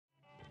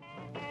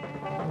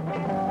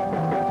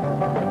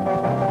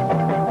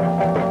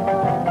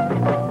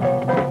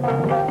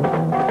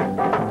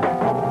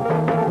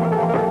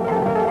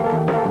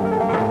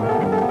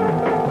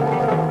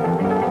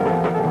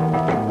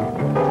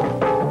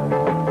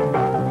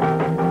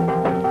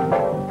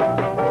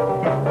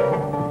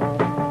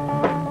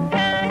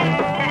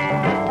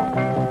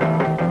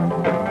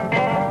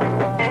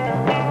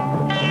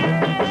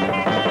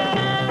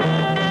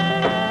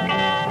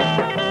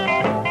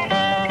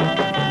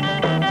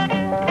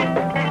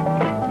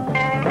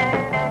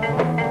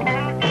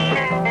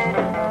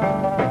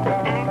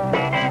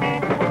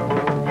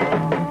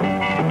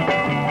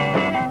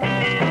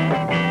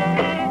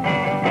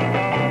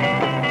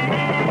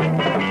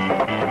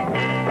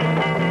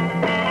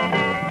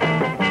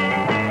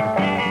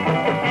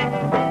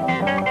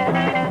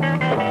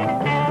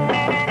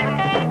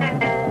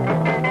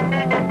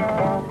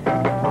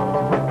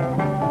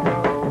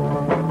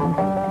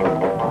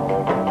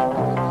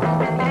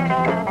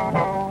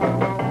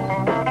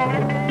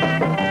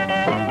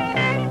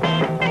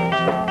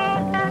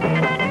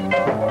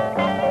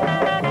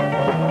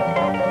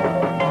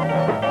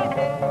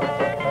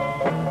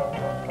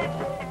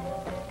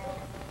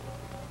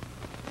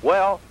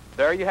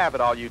you have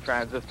it, all you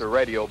transistor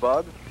radio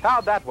bugs.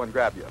 How'd that one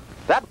grab you?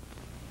 That...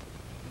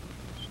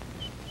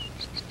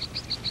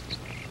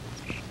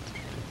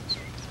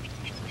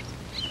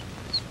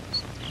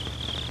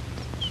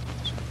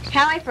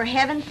 Howie, for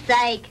heaven's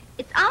sake,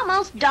 it's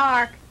almost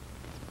dark.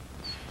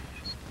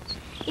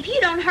 If you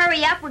don't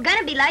hurry up, we're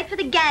gonna be late for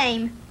the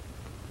game.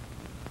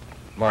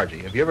 Margie,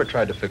 have you ever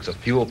tried to fix a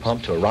fuel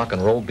pump to a rock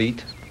and roll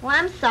beat? Well,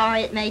 I'm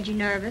sorry it made you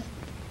nervous.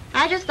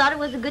 I just thought it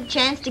was a good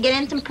chance to get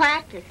in some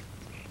practice.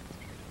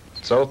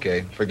 It's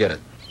okay. Forget it.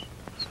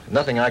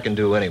 Nothing I can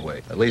do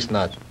anyway. At least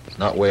not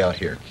way out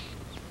here.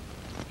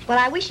 Well,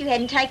 I wish you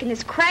hadn't taken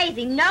this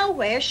crazy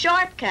nowhere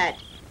shortcut.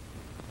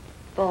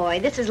 Boy,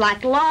 this is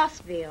like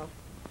Lossville.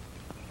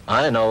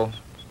 I know.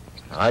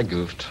 I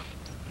goofed.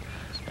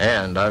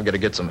 And I've got to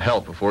get some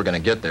help if we're going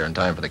to get there in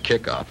time for the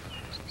kickoff.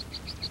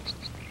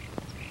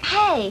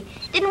 Hey,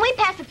 didn't we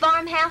pass a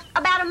farmhouse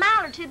about a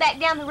mile or two back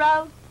down the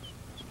road?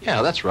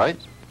 Yeah, that's right.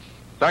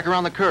 Back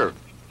around the curve.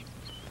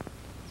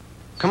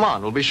 Come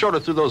on, we'll be shorter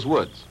through those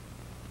woods.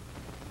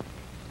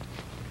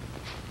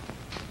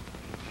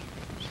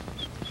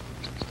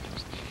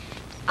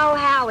 Oh,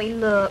 Howie,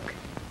 look.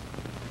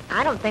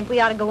 I don't think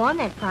we ought to go on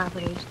that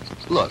property.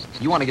 Look,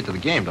 you want to get to the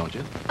game, don't you?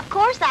 Of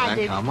course I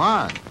do. Come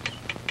on.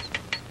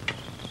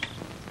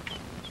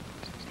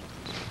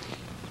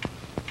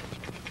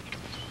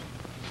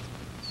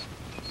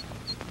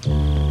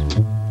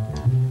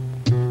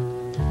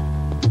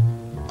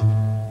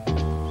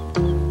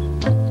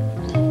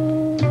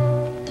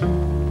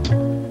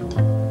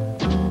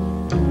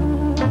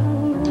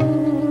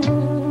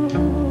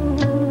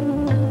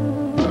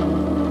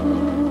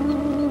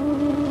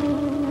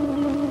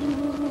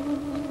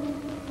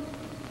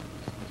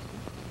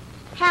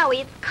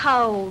 It's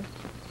cold.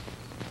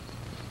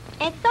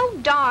 It's so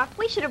dark,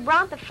 we should have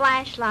brought the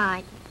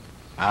flashlight.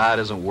 It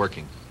isn't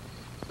working.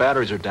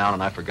 Batteries are down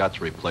and I forgot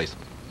to replace them.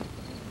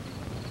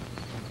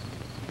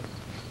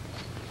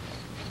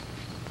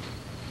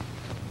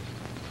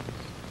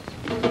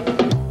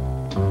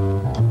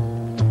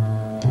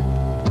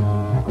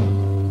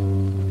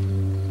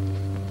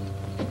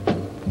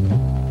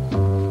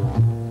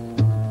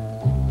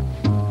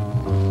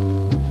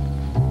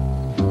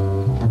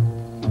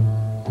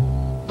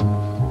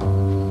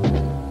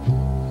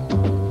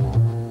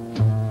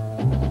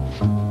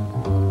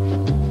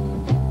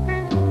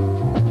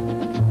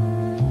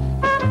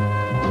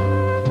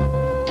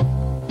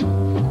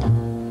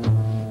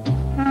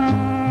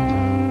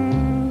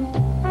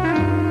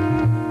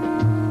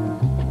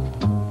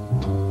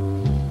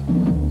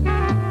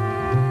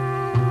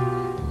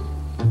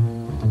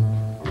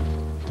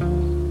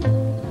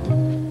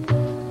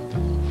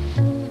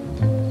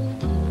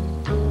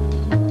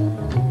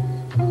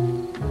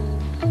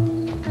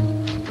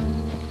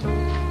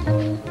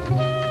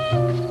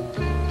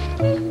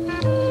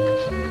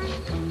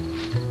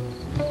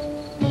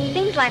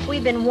 Like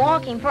we've been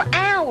walking for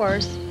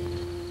hours.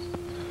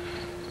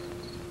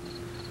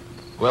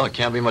 Well, it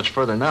can't be much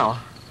further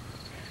now.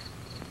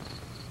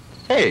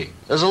 Hey,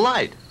 there's a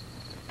light.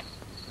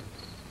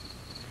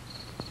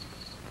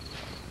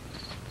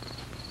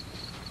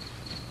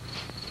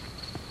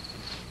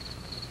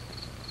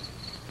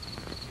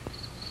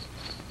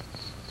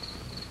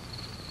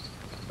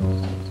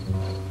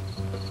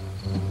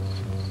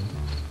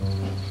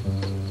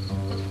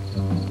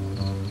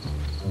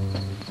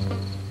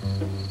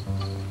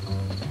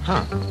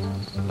 Huh.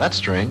 That's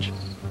strange.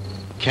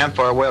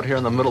 Campfire way out here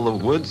in the middle of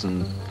the woods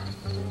and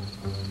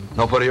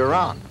nobody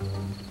around.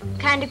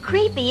 Kind of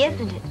creepy,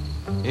 isn't it?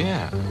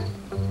 Yeah.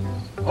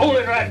 Hold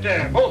it right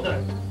there, both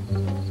of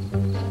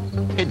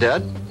them. Hey,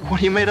 Dad, what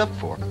are you made up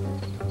for?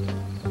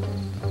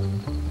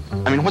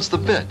 I mean, what's the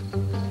bit?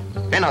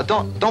 Hey, now,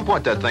 don't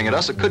point that thing at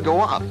us. It could go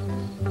off.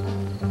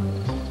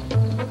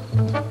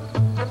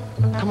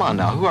 Come on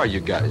now, who are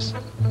you guys?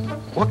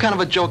 What kind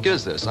of a joke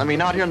is this? I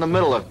mean, out here in the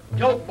middle of...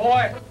 Joke,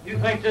 boy? You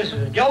think this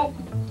is a joke?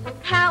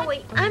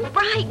 Howie, I'm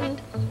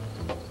frightened.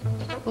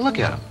 Look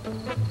at him.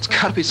 It's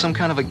got to be some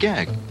kind of a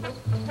gag.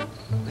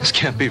 This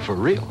can't be for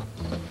real.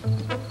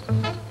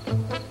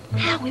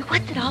 Howie,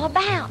 what's it all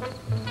about?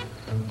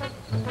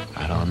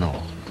 I don't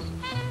know.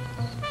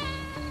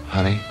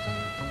 Honey,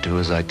 do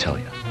as I tell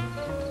you.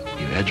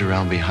 You edge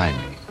around behind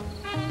me.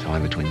 Tell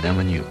me between them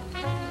and you.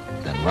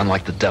 Then run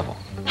like the devil.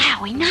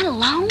 Howie, not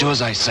alone? Do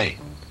as I say.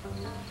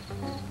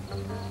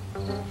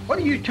 What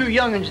are you two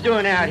young'uns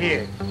doing out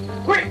here?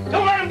 Quick,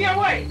 don't let them get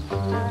away!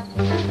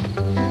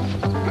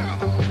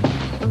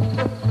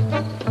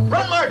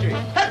 Run, Margie!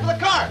 Head for the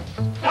car!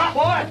 Stop,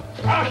 boy!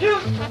 I'll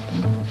shoot!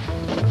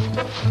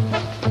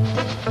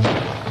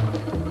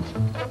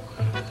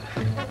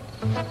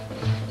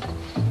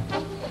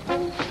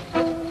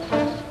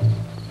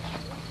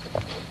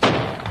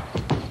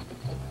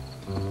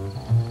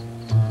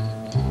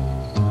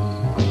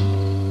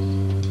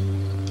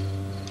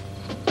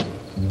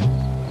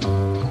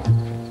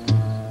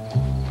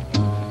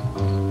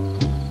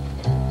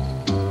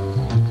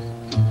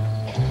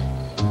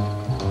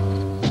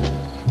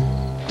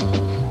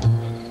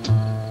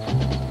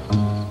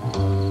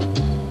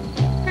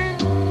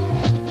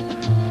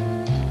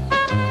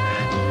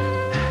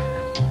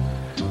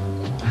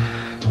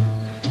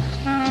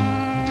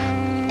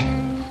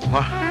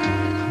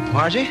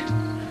 Margie?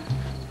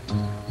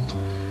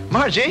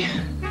 Margie?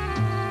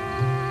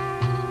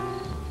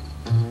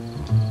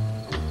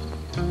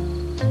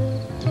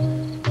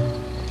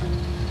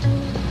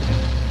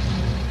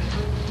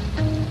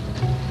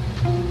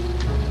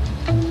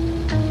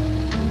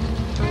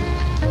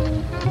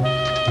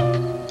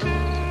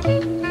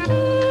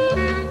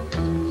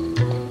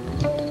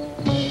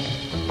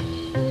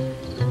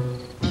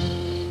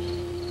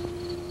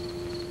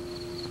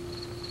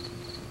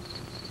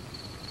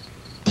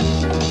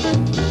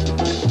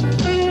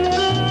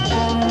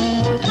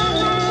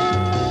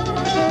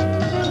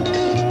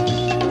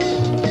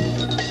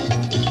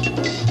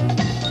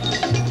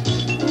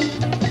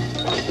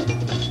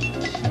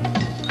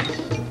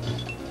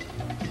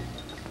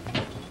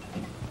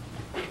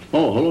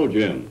 Oh, hello,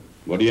 Jim.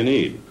 What do you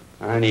need?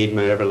 I need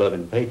my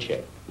ever-loving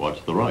paycheck.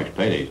 What's the rush?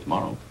 Payday's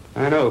tomorrow.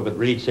 I know, but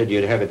Reed said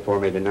you'd have it for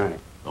me tonight.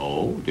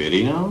 Oh, did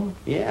he now?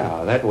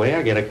 Yeah, that way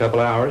I get a couple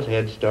hours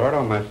head start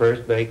on my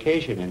first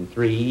vacation in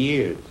 3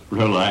 years.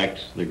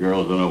 Relax. The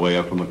girl's on her way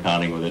up from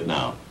accounting with it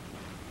now.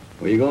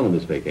 Where you going on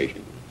this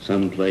vacation?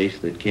 Some place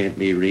that can't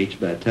be reached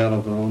by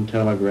telephone,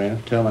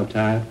 telegraph,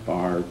 teletype,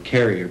 or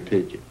carrier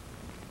pigeon.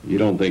 You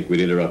don't think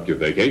we'd interrupt your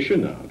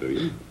vacation now, do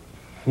you?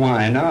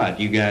 Why not?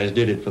 You guys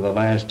did it for the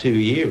last 2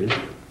 years.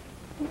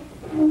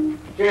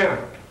 Jim,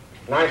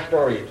 nice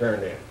story you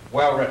turned in.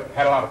 Well written.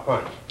 Had a lot of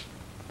fun.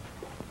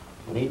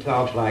 When he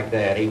talks like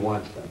that, he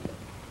wants something.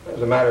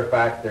 As a matter of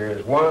fact,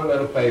 there's one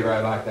little favor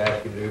I'd like to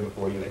ask you to do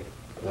before you leave.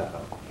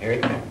 Uh-oh. Here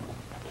it comes.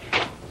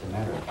 As a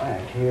matter of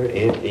fact, here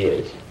it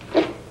is.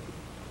 The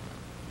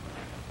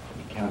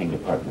accounting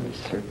department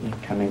is certainly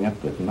coming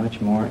up with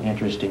much more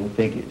interesting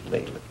figures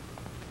lately.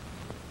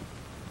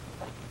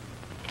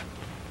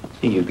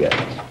 See you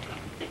guys.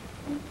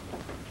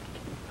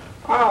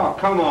 Oh,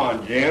 come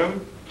on,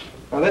 Jim.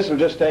 Well, this will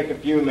just take a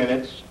few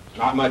minutes.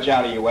 Not much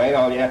out of your way.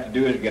 All you have to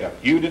do is get a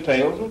few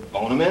details and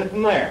phone them in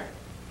from there.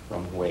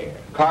 From where?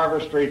 Carver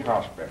Street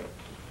Hospital.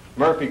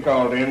 Murphy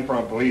called in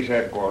from police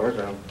headquarters,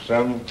 and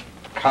some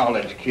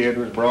college kid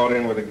was brought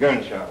in with a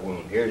gunshot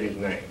wound. Here's his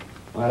name.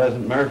 Why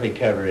doesn't Murphy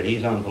cover it?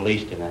 He's on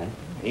police tonight.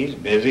 He's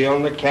busy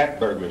on the cat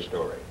burglar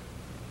story.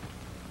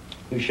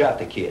 Who shot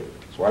the kid?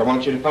 That's what I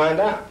want you to find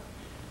out.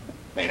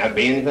 May not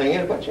be anything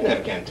in it, but you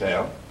never can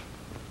tell.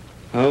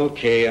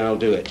 Okay, I'll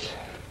do it.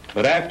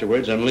 But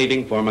afterwards, I'm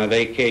leaving for my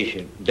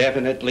vacation.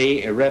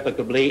 Definitely,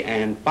 irrevocably,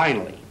 and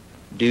finally.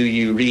 Do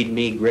you read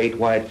me, Great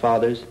White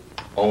Fathers?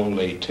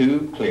 Only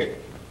too clear.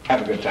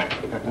 Have a good time.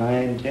 I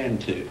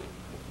intend to.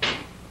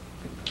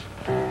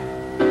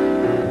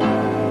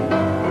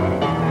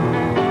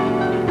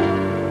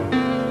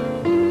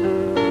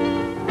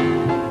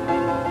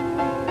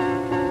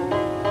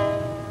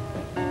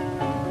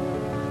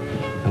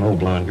 Hello,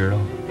 blonde girl.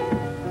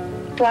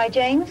 Why,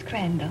 James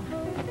Crandall,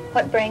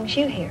 what brings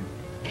you here?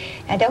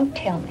 Now, don't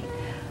tell me.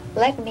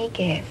 Let me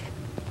guess.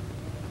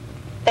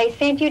 They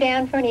sent you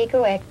down for an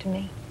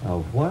egoectomy.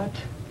 Oh, what?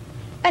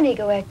 An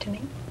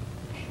egoectomy.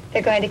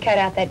 They're going to cut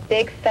out that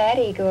big, fat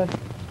ego of...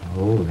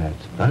 Oh,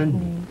 that's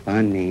funny.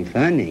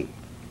 Funny.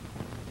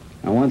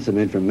 I want some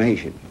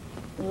information.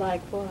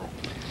 Like what?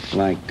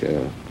 Like,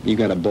 you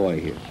got a boy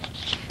here.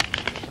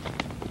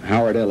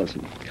 Howard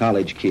Ellison,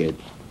 college kid,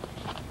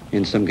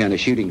 in some kind of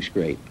shooting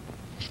scrape.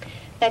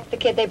 That's the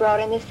kid they brought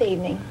in this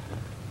evening.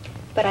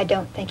 But I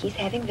don't think he's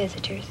having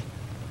visitors.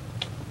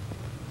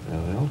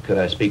 Well, could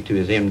I speak to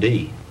his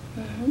MD?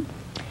 Mm-hmm.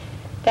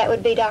 That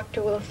would be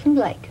Dr. Wilson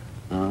Blake.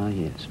 Ah,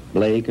 yes.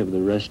 Blake of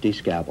the Rusty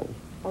Scalpel.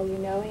 Oh, you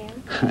know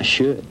him? I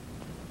should.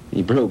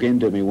 He broke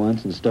into me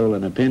once and stole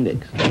an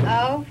appendix.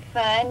 Oh,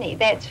 funny.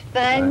 That's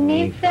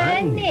funny.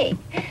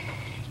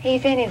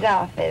 He's in his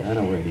office. I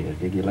know where he is.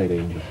 Dig you later,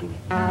 Angel Fool.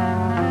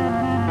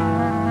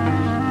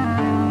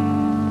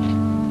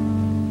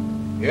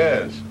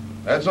 Yes,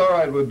 that's all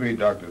right with me,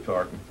 Dr.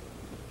 Thornton.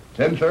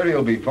 10:30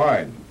 will be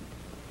fine.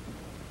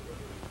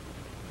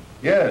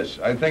 Yes,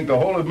 I think the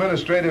whole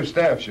administrative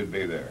staff should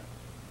be there.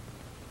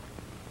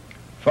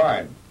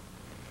 Fine.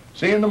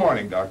 See you in the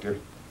morning, Doctor.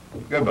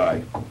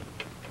 Goodbye.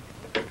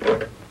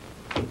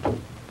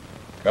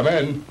 Come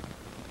in.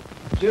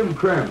 Jim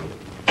Crandall.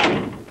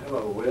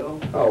 Hello, Will.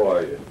 How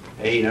are you?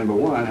 Hey, number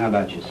one, how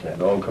about yourself?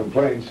 No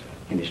complaints?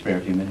 Can you spare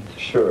a few minutes?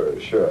 Sure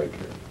I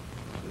can.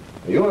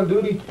 Are you on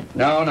duty?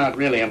 No, not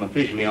really. I'm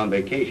officially on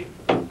vacation.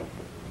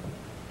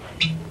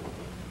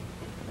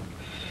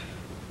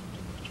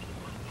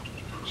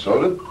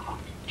 Soda?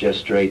 Just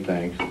straight,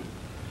 thanks.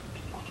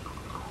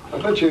 I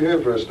bet you're here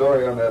for a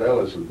story on that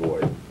Ellison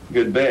boy.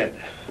 Good bet.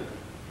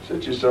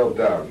 Sit yourself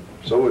down.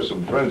 So are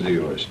some friends of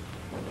yours.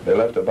 They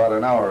left about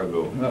an hour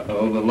ago.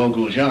 Uh-oh, the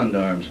local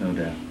gendarmes, no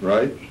doubt.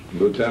 Right.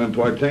 Lieutenant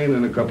Partane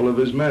and a couple of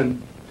his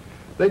men.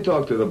 They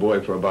talked to the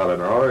boy for about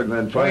an hour and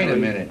then finally... Wait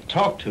a minute.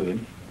 Talk to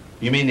him?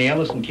 You mean the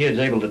Ellison kid's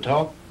able to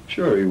talk?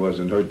 Sure, he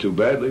wasn't hurt too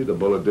badly. The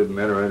bullet didn't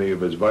enter any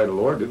of his vital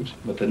organs.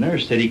 But the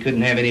nurse said he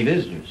couldn't have any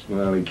visitors.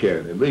 Well, he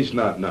can't. At least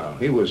not now.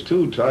 He was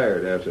too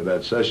tired after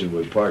that session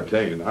with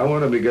Partane. I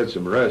want him to get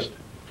some rest.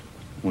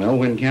 Well,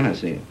 when can I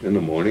see him? In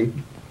the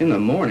morning. In the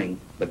morning?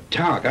 But,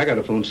 Talk, I got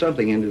to phone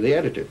something into the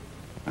editor.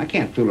 I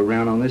can't fool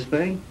around on this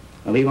thing.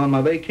 I leave on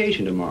my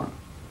vacation tomorrow.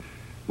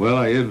 Well,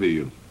 I envy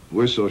you.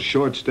 We're so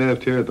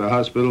short-staffed here at the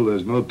hospital,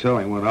 there's no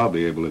telling when I'll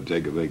be able to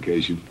take a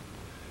vacation.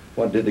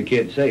 What did the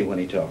kid say when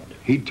he talked?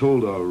 He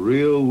told a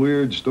real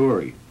weird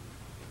story.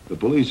 The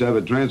police have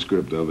a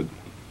transcript of it.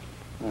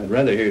 I'd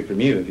rather hear it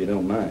from you if you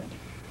don't mind.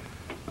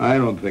 I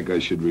don't think I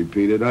should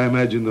repeat it. I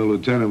imagine the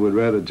lieutenant would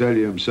rather tell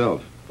you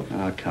himself.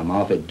 Ah, come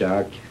off it,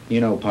 Doc. You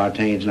know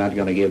Partane's not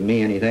going to give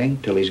me anything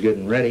till he's good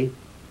and ready.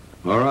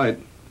 All right.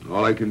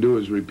 All I can do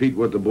is repeat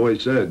what the boy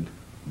said.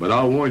 But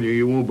I'll warn you,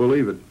 you won't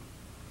believe it.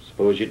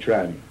 Suppose you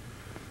try me.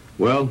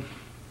 Well,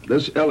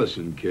 this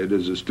Ellison kid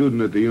is a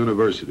student at the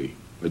university,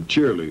 a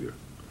cheerleader,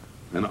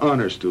 an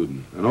honor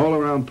student, an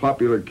all-around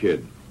popular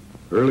kid.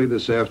 Early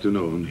this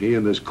afternoon, he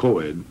and this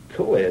co-ed...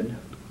 Co-ed?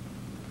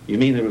 You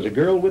mean there was a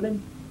girl with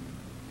him?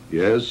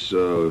 Yes,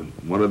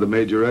 one of the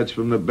majorettes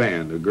from the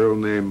band, a girl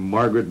named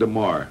Margaret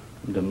DeMar.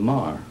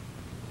 DeMar?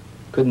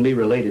 Couldn't be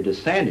related to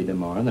Sandy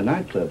DeMar, the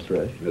nightclub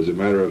thrush. As a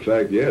matter of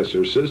fact, yes,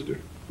 her sister.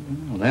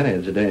 Well, that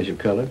adds a dash of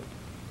color.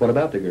 What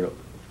about the girl?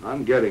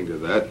 I'm getting to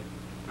that.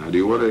 Now, do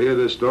you want to hear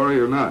this story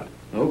or not?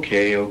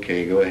 Okay,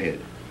 go ahead.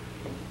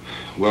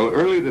 Well,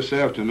 early this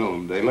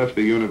afternoon, they left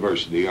the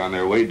university on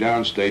their way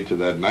downstate to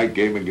that night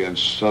game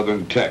against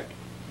Southern Tech.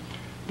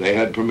 They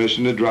had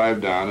permission to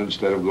drive down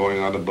instead of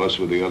going on the bus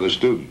with the other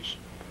students.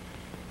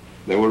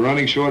 They were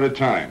running short of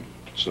time,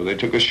 so they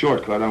took a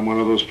shortcut on one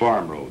of those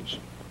farm roads.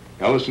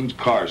 Ellison's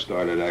car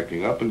started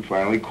acting up and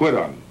finally quit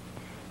on them.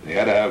 They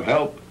had to have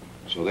help,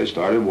 so they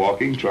started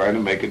walking, trying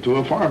to make it to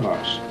a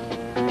farmhouse.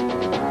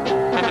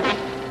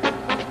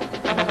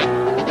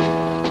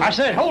 I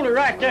said, hold it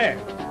right there.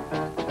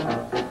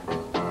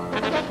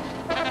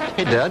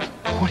 Hey, Dad,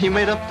 what are you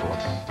made up for?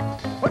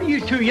 What are you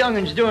two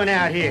young'uns doing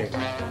out here?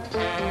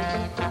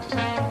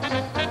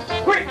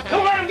 Quick,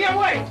 don't let him get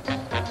away!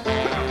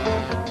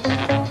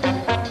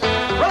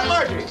 Run,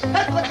 Margie!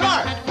 Head for the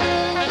car!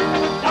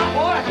 Stop,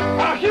 boy!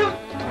 I'll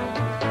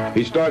shoot!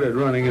 He started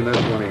running, and that's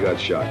when he got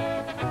shot.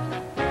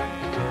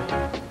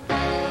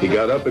 He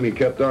got up and he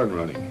kept on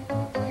running.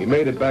 He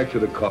made it back to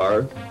the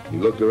car. He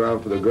looked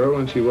around for the girl,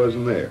 and she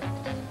wasn't there.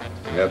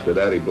 After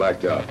that, he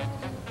blacked out.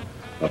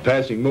 A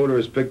passing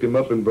motorist picked him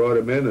up and brought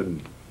him in,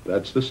 and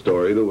that's the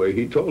story the way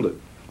he told it.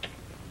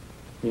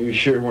 You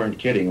sure weren't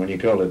kidding when you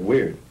called it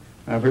weird.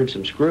 I've heard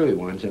some screwy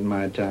ones in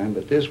my time,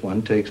 but this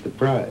one takes the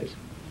prize.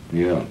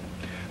 Yeah,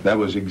 that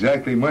was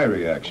exactly my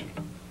reaction,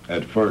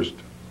 at first.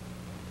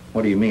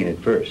 What do you mean, at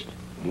first?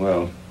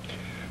 Well,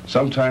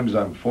 sometimes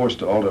I'm forced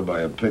to alter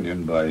my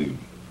opinion by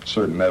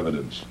certain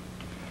evidence.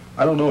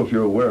 I don't know if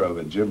you're aware of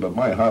it, Jim, but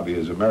my hobby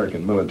is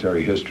American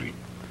military history.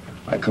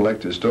 I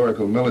collect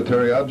historical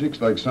military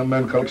objects like some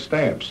men collect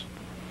stamps,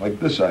 like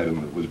this item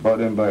that was brought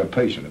in by a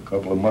patient a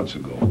couple of months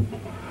ago.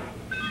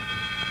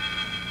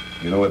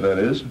 You know what that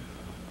is?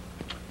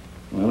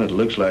 Well, it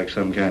looks like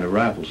some kind of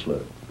rifle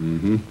slug.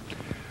 Mm-hmm.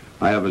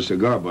 I have a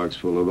cigar box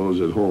full of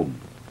those at home.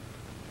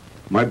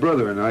 My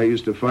brother and I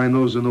used to find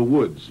those in the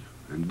woods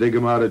and dig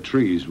them out of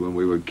trees when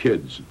we were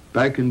kids,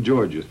 back in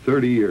Georgia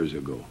 30 years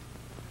ago.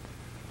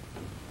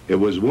 It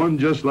was one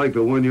just like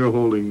the one you're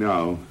holding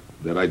now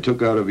that I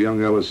took out of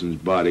young Ellison's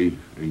body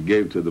and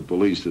gave to the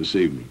police this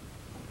evening.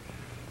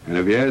 And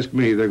if you ask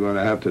me, they're going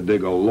to have to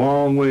dig a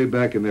long way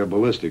back in their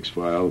ballistics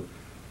file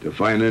to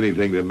find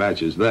anything that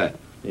matches that.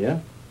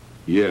 Yeah?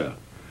 Yeah.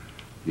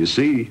 You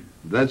see,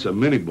 that's a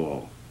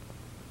mini-ball.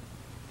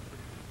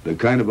 The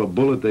kind of a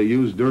bullet they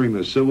used during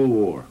the Civil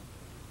War.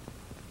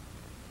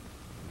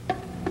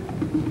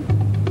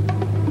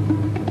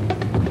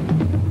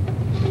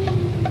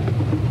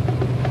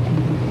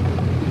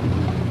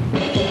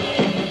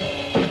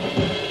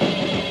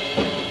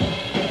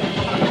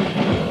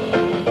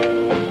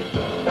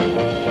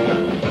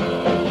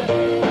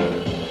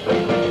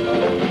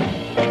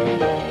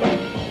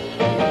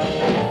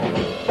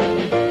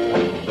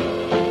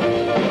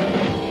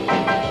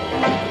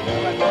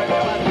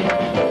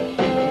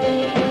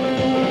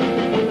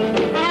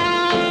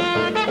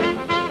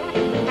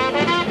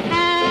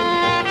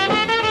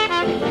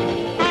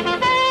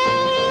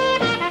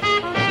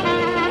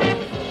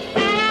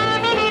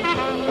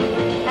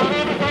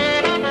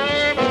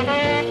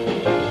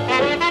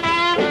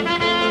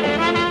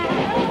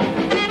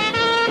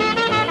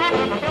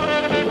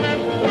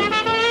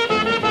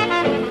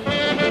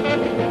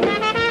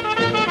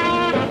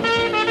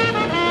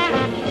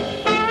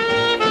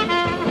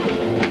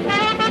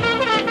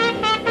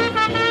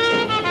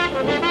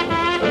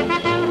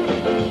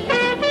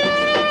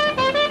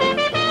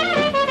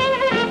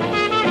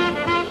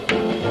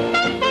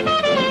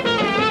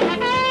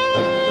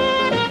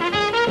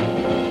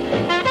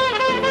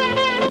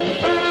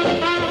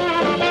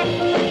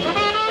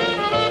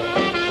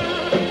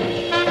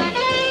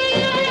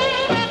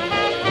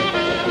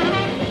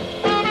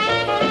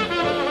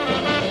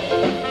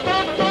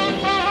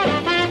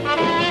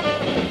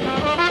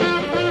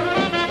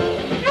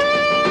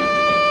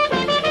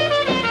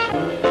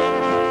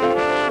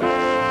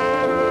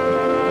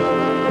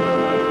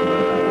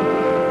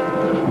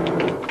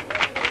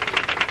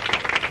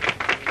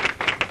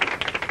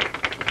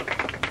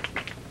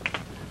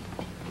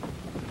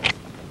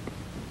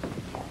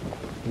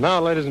 Now,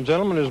 ladies and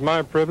gentlemen, it is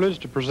my privilege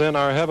to present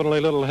our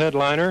heavenly little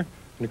headliner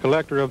and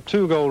collector of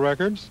 2 gold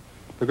records,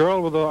 the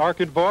girl with the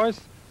orchid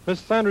voice, Miss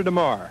Sandra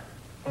DeMar.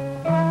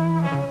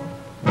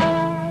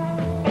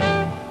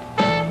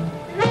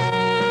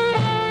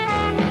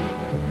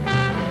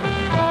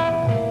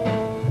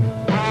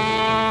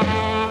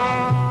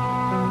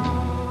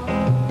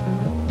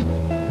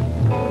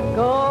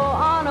 Go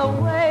on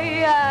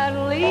away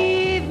and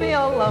leave me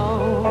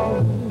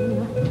alone.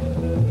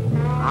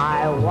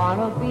 I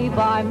want to be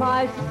by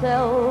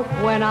myself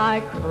when I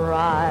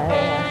cry.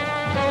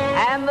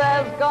 And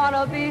there's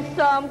gonna be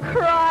some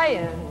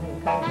crying,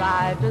 'cause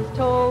I just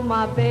told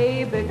my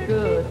baby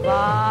goodbye.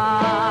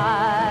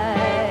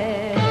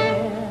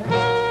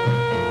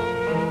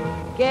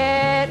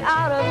 Get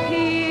out of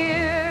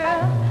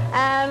here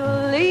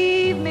and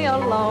leave me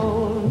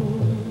alone.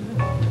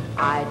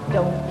 I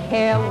don't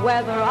care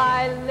whether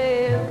I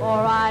live or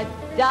I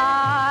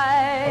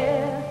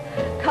die,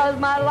 'cause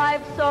my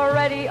life's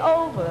already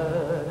over.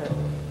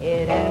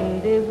 It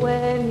ended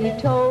when he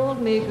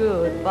told me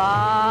goodbye.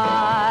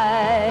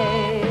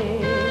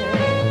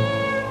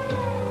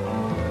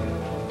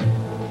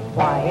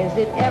 Why is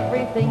it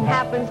everything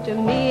happens to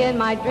me and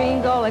my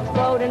dreams all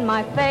explode in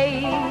my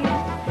face?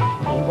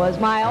 He was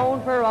my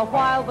own for a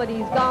while, but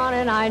he's gone,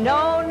 and I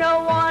know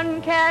no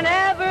one can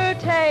ever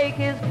take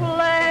his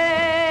place.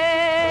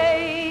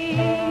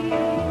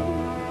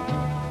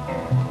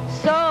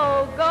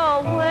 So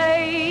go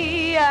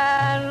away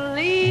and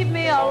leave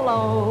me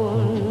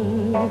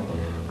alone.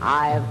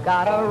 I've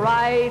got a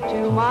right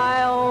to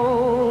my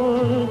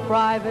own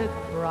private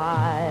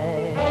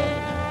cry.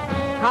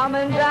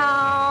 Coming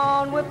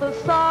down with the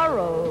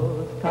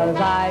sorrows, 'cause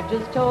I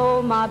just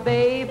told my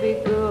baby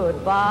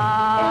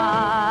goodbye.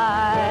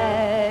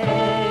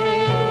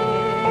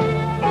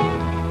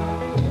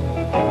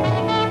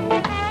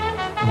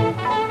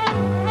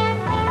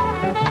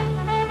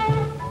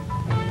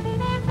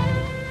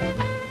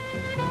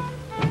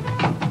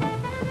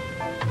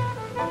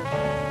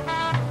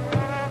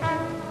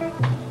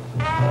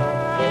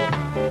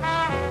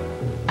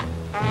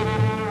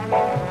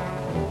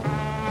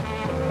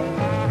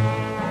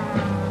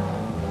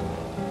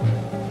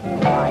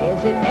 Why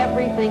is it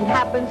everything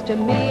happens to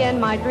me and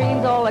my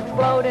dreams all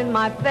explode in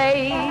my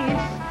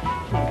face?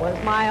 He was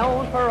my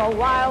own for a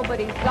while, but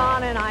he's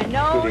gone, and I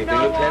know Good evening,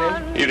 no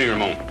Lieutenant. one. Evening,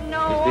 Ramon.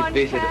 No Is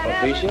this visit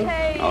official?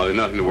 Oh, there's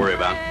nothing to worry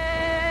about.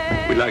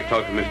 We'd like to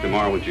talk to Miss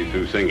DeMar when she's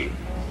through singing.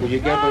 Will you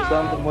give her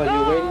something while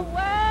you're waiting?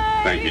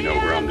 Thank you, no,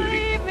 we're on duty.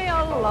 Leave me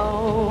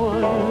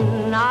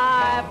alone.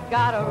 I've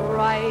got a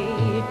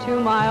right to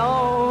my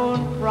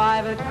own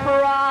private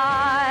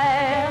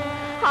cry.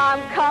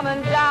 I'm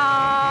coming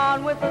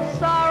down with the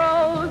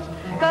sorrows,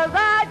 'cause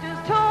I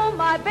just told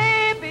my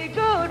baby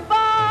goodbye.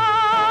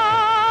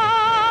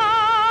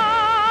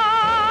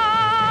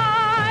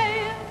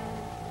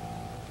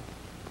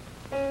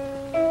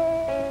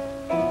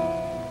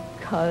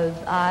 'Cause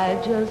I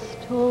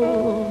just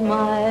told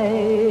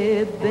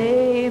my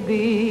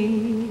baby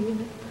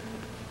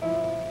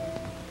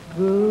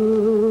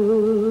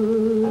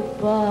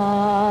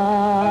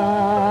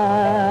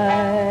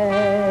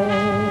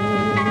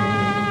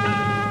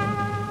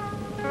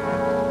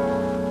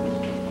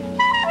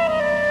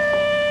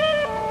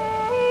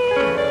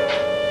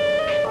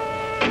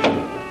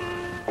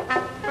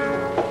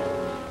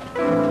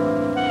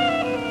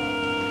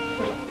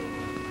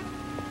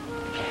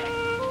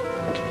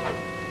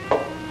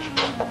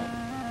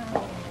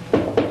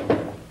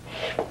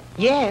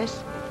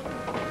Yes.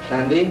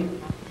 Sandy,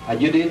 are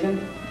you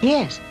decent?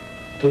 Yes.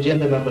 2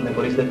 gentlemen from the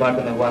police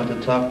department want to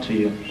talk to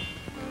you.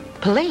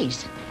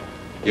 Police?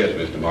 Yes,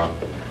 Miss DeMar.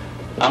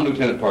 I'm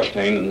Lieutenant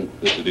Partane, and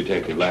this is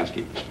Detective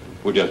Lasky.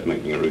 We're just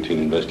making a routine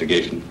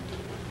investigation.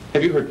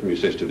 Have you heard from your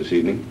sister this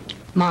evening?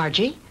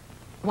 Margie?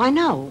 Why,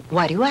 no.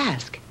 Why do you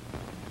ask?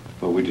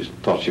 Well, we just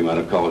thought she might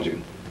have called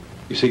you.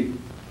 You see,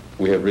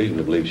 we have reason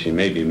to believe she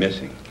may be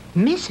missing.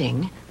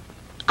 Missing?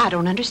 I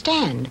don't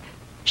understand.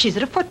 She's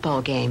at a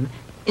football game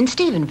in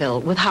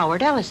Stephenville with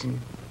Howard Ellison.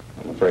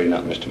 I'm afraid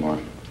not, Miss DeMar.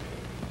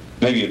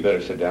 Maybe you'd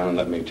better sit down and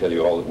let me tell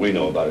you all that we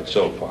know about it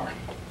so far.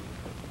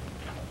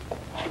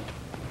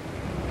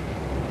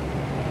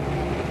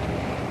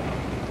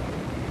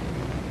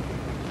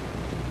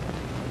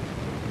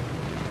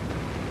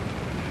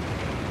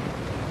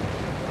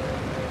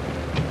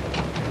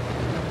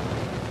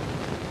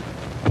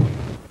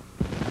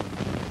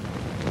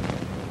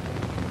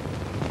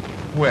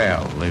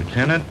 Well,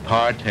 Lieutenant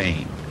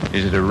Partane,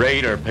 is it a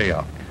raid or a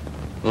payoff?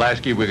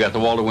 Lasky, we got the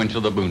Walter Winchell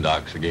of the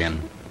Boondocks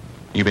again.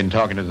 You been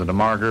talking to the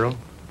DeMar girl?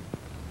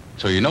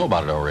 So you know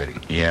about it already?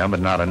 Yeah, but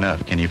not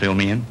enough. Can you fill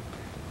me in?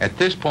 At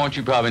this point,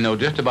 you probably know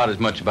just about as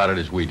much about it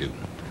as we do.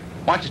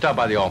 Why don't you stop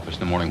by the office in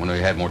the morning when we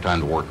had more time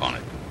to work on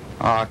it?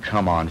 Oh,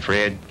 come on,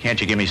 Fred.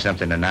 Can't you give me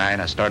something tonight?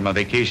 I start my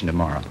vacation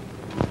tomorrow.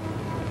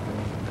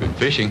 Good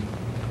fishing.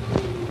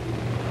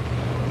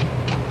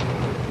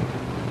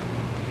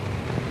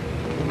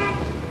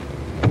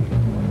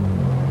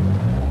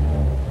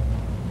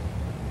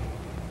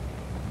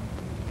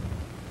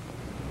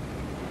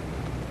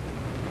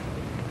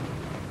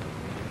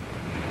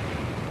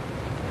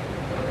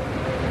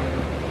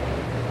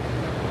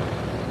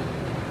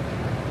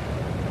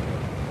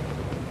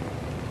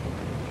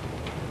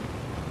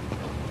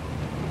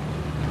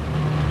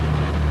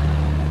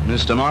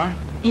 Miss DeMar?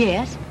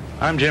 Yes?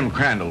 I'm Jim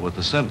Crandall with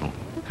the Sentinel.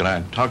 Could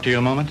I talk to you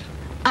a moment?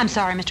 I'm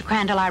sorry, Mr.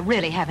 Crandall. I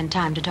really haven't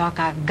time to talk.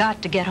 I've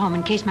got to get home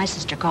in case my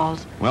sister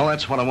calls. Well,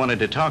 that's what I wanted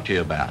to talk to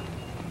you about.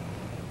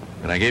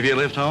 Can I give you a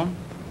lift home?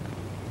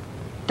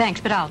 Thanks,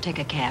 but I'll take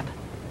a cab.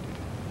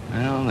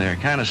 Well, they're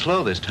kind of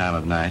slow this time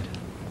of night.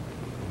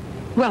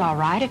 Well, all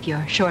right, if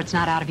you're sure it's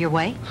not out of your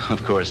way.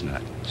 Of course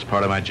not. It's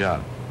part of my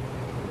job.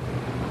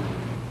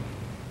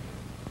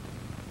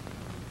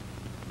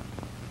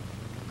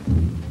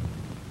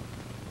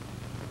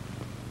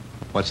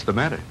 What's the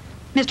matter?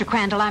 Mr.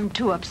 Crandall, I'm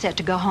too upset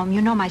to go home.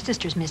 You know my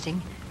sister's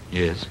missing.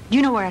 Yes, Do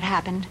you know where it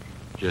happened?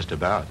 just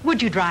about.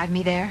 Would you drive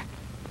me there?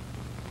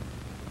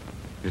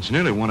 It's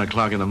nearly 1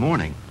 o'clock in the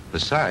morning.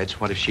 Besides,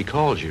 what if she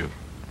calls you?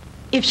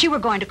 If she were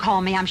going to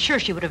call me, I'm sure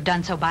she would have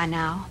done so by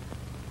now.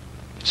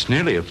 It's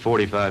nearly a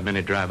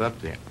 45-minute drive up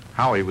there.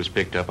 Howie was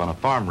picked up on a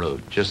farm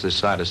road just this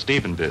side of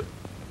Stephenville.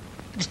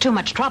 If it's too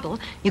much trouble,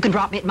 you can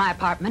drop me at my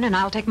apartment and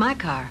I'll take my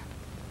car.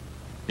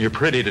 You're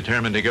pretty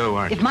determined to go,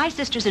 aren't If you? my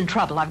sister's in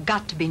trouble, I've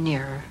got to be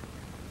near her.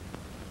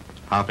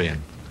 Hop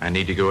in. I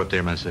need to go up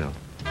there myself.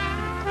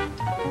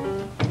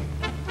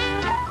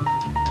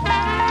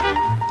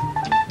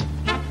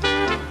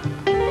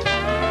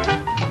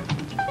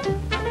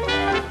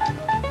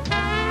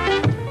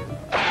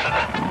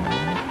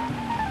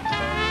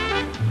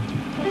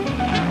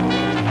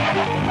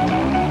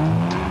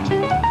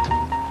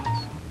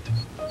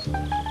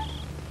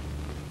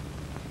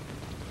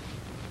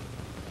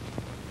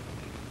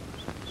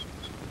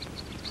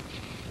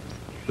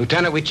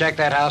 Lieutenant, we checked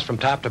that house from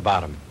top to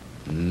bottom.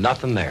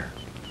 Nothing there.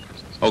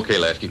 Okay,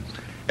 Lasky.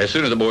 As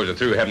soon as the boys are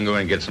through, have them go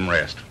in and get some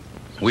rest.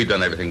 We've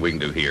done everything we can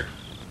do here.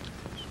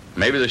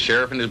 Maybe the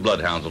sheriff and his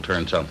bloodhounds will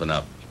turn something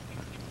up.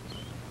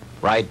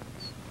 Right.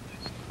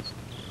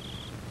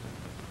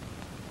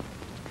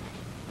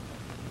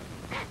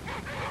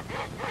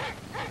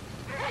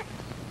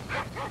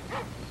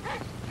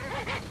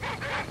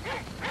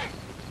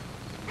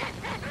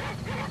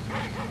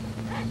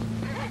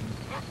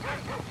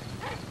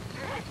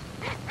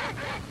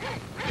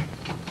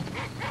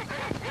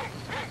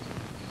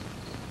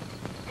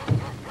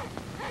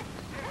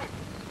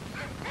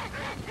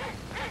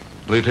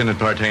 Lieutenant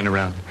Partane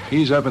around.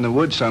 He's up in the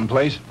woods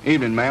someplace.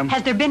 Evening, ma'am.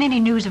 Has there been any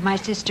news of my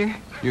sister?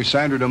 You're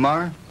Sandra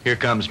DeMar? Here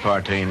comes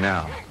Partane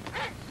now.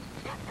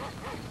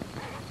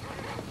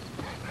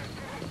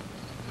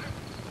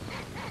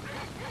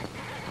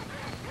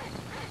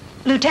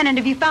 Lieutenant,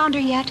 have you found her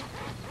yet?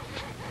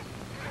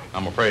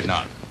 I'm afraid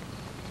not.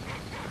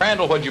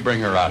 Crandall, what'd you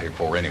bring her out here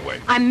for anyway?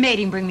 I made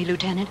him bring me,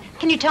 Lieutenant.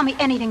 Can you tell me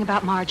anything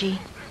about Margie?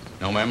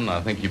 No, ma'am,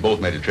 I think you both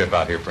made a trip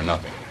out here for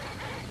nothing.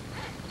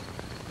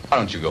 Why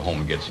don't you go home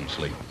and get some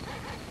sleep?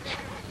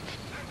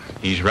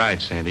 He's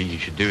right, Sandy. You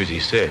should do as he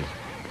said.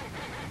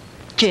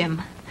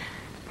 Jim,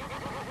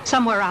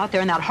 somewhere out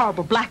there in that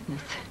horrible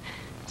blackness,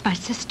 it's my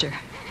sister.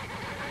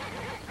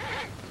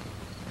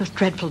 Those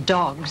dreadful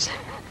dogs.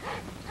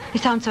 They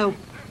sound so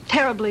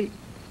terribly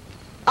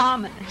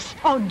ominous.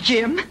 Oh,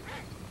 Jim.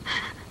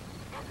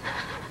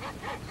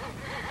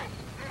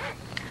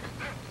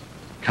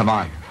 Come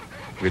on.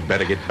 We'd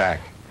better get back.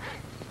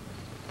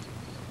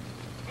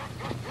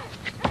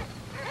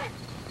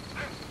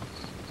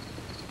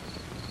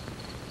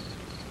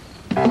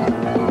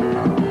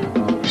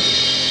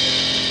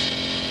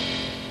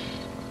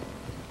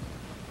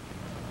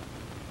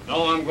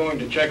 No, I'm going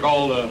to check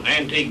all the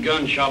antique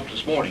gun shops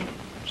this morning,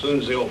 as soon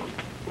as they open.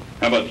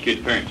 How about the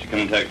kid's parents? You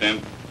contact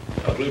them?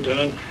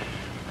 Lieutenant,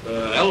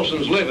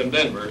 Ellisons live in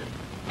Denver.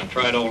 I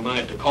tried all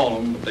night to call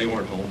them, but they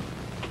weren't home.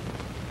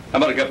 How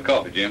about a cup of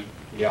coffee, Jim?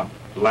 Yeah,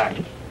 black.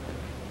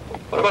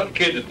 What about the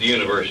kids at the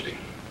university?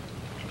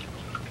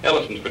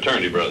 Ellison's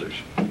fraternity brothers.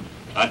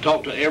 I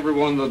talked to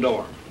everyone in the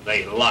dorm.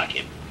 They like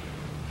him.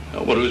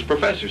 What do his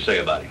professors say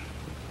about him?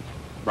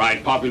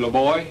 Bright, popular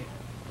boy,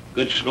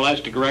 good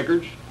scholastic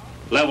records,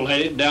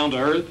 level-headed, down to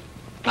earth.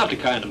 Not the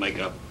kind to make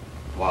up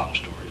wild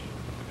stories.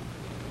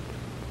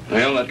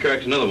 Well, that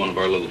cracks another one of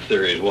our little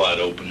theories wide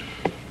open.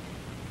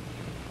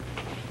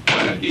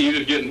 You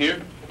just getting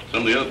here?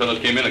 Some of the other fellows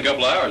came in a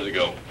couple of hours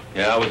ago.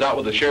 Yeah, I was out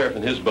with the sheriff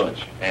and his bunch.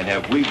 And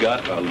have we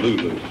got a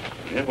Lulu?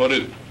 Yeah, what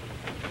is it?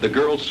 The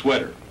girl's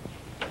sweater.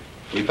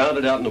 We found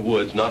it out in the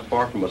woods not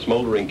far from a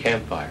smoldering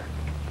campfire.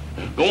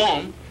 Go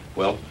on.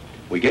 Well,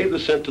 we gave the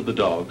scent to the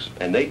dogs,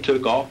 and they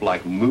took off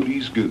like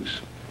Moody's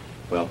goose.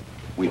 Well,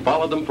 we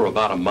followed them for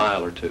about a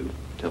mile or two,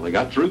 till they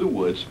got through the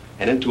woods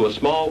and into a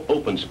small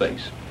open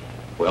space.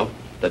 Well,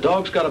 the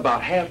dogs got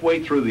about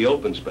halfway through the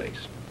open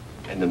space,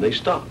 and then they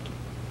stopped.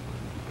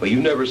 Well,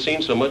 you've never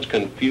seen so much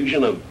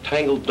confusion of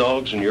tangled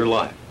dogs in your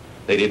life.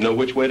 They didn't know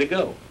which way to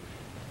go.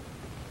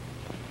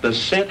 The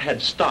scent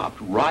had stopped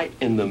right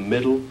in the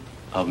middle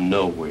of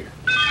nowhere.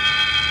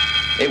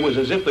 It was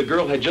as if the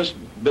girl had just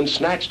been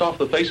snatched off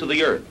the face of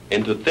the earth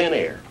into thin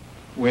air.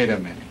 Wait a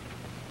minute.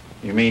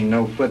 You mean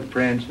no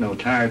footprints, no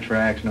tire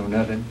tracks, no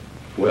nothing?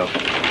 Well,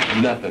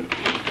 nothing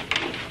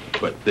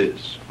but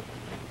this.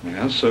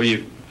 Well, so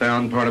you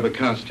found part of a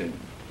costume.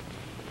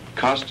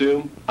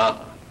 Costume?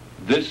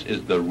 This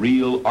is the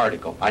real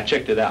article. I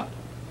checked it out.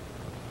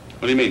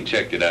 What do you mean,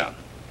 checked it out?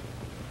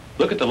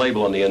 Look at the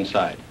label on the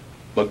inside.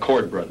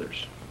 McCord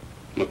Brothers.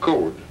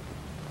 McCord?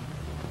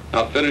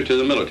 Outfitter to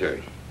the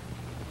military.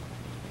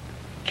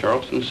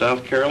 Charleston,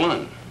 South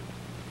Carolina.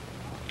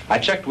 I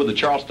checked with the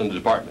Charleston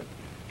department,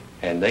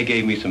 and they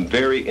gave me some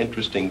very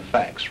interesting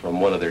facts from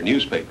one of their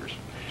newspapers.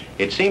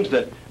 It seems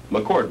that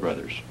McCord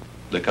Brothers,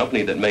 the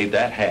company that made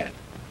that hat,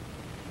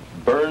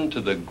 burned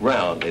to the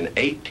ground in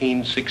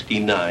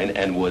 1869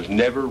 and was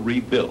never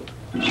rebuilt.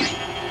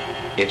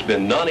 It's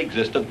been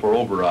non-existent for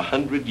over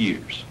 100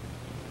 years.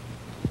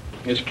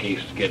 This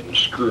case is getting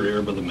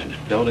screwier by the minute.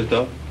 Don't it,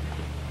 though?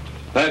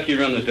 Why don't you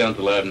run this down to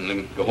the lab and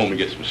then go home and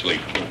get some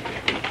sleep?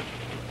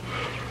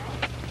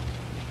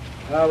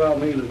 How about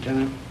me,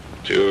 Lieutenant?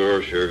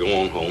 Sure,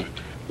 go on home.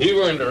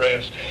 You've earned a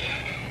rest.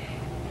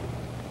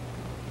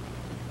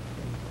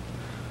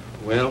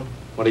 Well,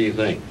 what do you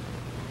think?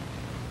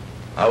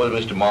 How was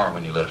Mr. Morrow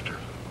when you left her?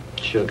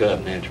 Shook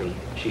up, naturally.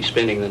 She's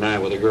spending the night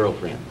with her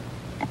girlfriend.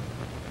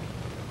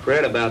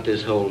 Fred, about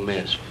this whole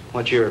mess,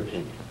 what's your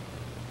opinion?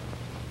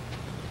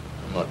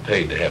 I'm not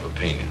paid to have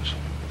opinions.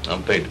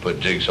 I'm paid to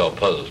put jigsaw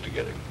puzzles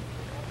together.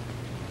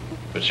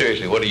 But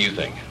seriously, what do you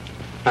think?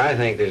 I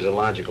think there's a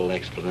logical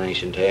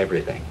explanation to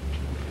everything.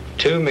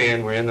 Two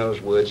men were in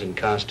those woods in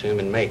costume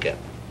and makeup.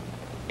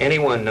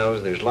 Anyone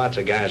knows there's lots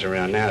of guys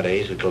around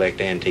nowadays who collect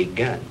antique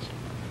guns.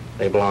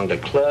 They belong to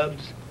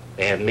clubs,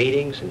 they have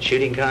meetings and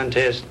shooting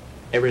contests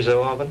every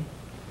so often.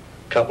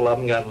 A couple of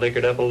them got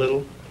liquored up a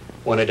little,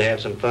 wanted to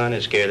have some fun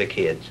and scare the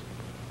kids.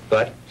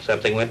 But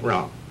something went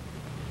wrong.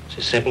 It's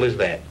as simple as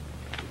that.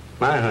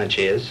 My hunch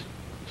is,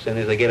 as soon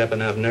as they get up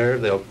enough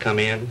nerve, they'll come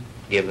in,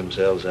 give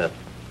themselves up.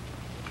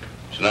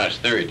 It's a nice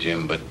theory,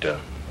 Jim, but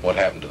what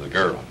happened to the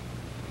girl?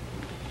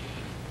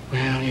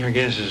 Well, your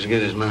guess is as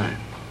good as mine.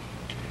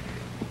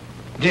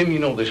 Jim, you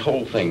know, this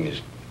whole thing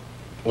is,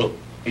 well,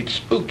 it's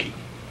spooky.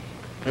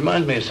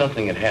 Reminds me of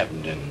something that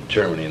happened in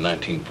Germany in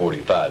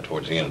 1945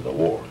 towards the end of the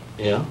war.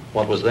 Yeah?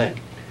 What was that?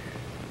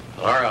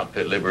 Our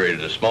outfit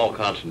liberated a small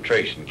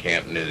concentration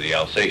camp near the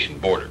Alsatian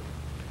border.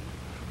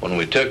 When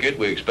we took it,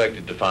 we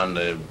expected to find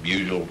the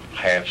usual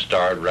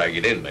half-starved,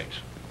 ragged inmates.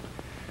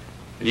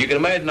 And you can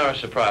imagine our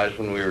surprise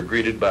when we were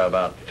greeted by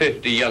about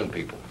 50 young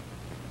people,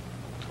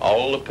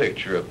 all a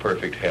picture of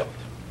perfect health.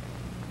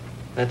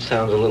 That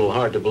sounds a little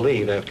hard to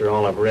believe after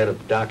all I've read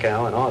of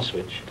Dachau and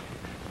Auschwitz.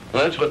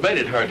 Well, that's what made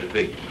it hard to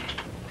figure.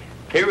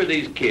 Here were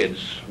these kids,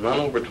 none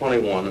over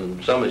 21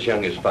 and some as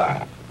young as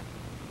 5,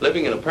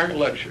 living in apparent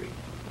luxury.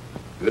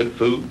 Good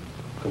food,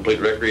 complete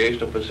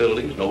recreational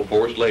facilities, no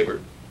forced labor.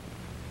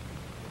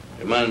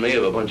 Reminded me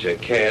of a bunch of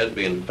calves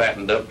being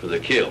fattened up for the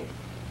kill.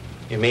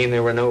 You mean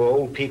there were no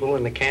old people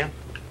in the camp?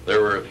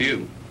 There were a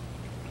few,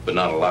 but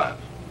not alive.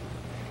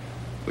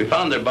 We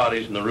found their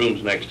bodies in the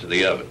rooms next to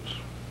the ovens.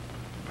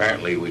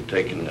 Apparently, we'd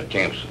taken the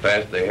camp so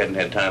fast they hadn't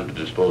had time to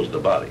dispose of the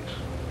bodies.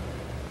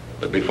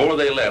 But before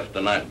they left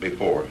the night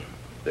before,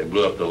 they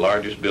blew up the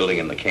largest building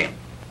in the camp.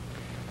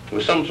 It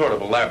was some sort of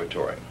a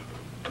laboratory.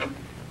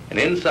 And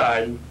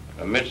inside,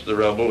 amidst the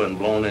rubble and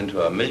blown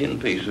into a million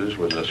pieces,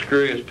 was the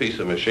screwiest piece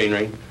of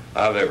machinery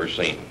I've ever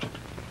seen.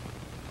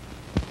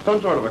 Some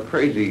sort of a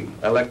crazy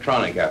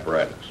electronic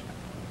apparatus.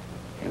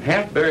 And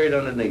half buried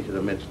underneath it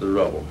amidst the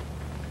rubble,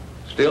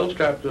 still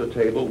strapped to a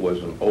table,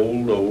 was an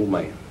old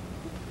man.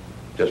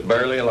 Just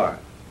barely alive.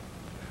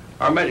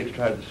 Our medics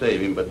tried to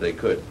save him, but they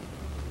couldn't.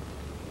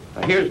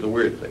 Now here's the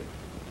weird thing.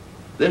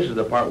 This is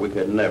the part we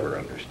could never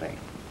understand.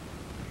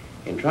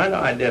 In trying to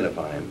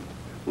identify him,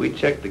 we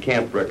checked the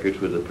camp records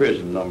with the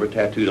prison number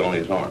tattooed on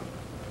his arm.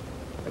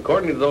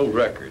 According to those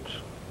records,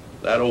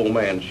 that old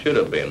man should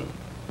have been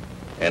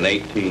an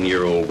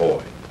 18-year-old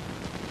boy.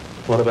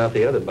 What about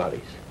the other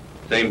bodies?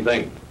 Same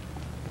thing.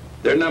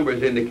 Their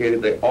numbers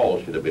indicated they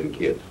all should have been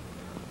kids.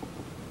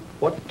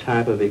 What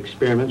type of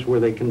experiments were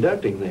they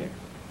conducting there?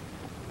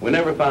 We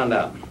never found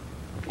out.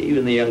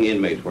 Even the young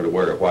inmates weren't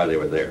aware of why they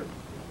were there.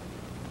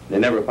 They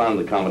never found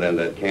the commandant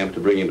of that camp to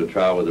bring him to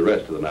trial with the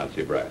rest of the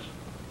Nazi brass.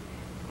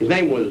 His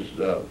name was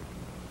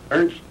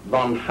Ernst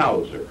von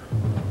Hauser.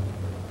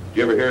 Did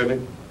you ever hear of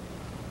him?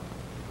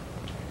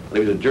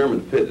 Well, he was a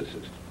German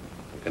physicist,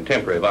 a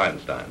contemporary of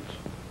Einstein's.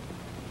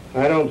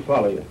 I don't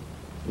follow you.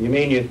 You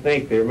mean you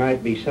think there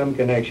might be some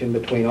connection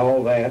between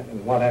all that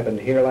and what happened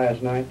here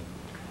last night?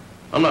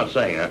 I'm not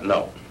saying that,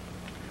 no.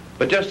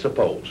 But just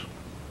suppose,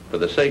 for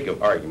the sake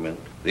of argument,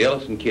 the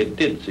Ellison kid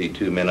did see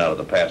two men out of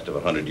the past of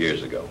 100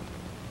 years ago.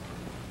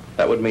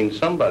 That would mean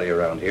somebody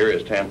around here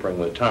is tampering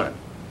with time.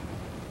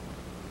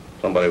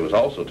 Somebody was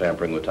also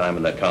tampering with time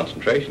in that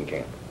concentration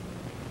camp.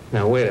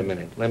 Now, wait a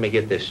minute. Let me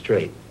get this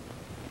straight.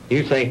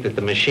 You think that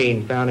the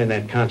machine found in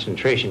that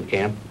concentration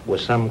camp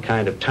was some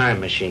kind of time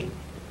machine,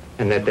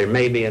 and that there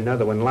may be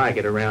another one like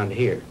it around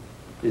here.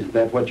 Is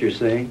that what you're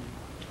saying?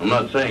 I'm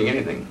not saying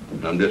anything.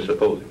 I'm just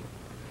supposing.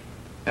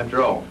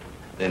 After all,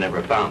 they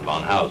never found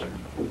von Hauser.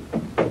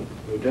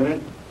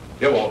 Lieutenant?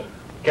 Yeah, Walt.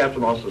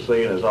 Captain wants to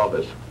see you in his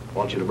office.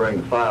 Wants you to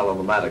bring the file on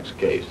the Maddox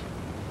case.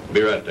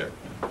 Be right there.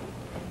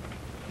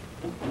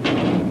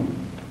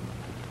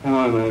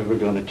 How am I ever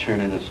going to turn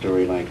in a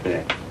story like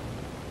that?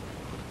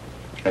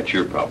 That's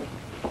your problem.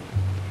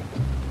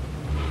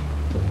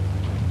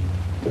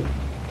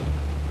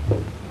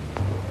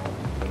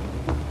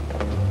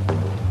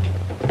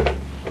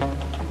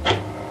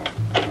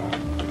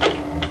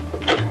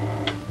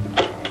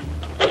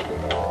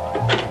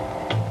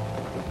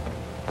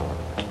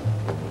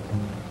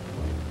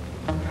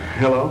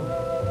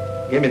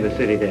 Hello? Give me the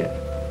city desk.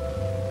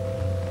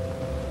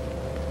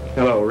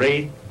 Hello,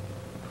 Reed?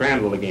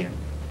 Crandall again.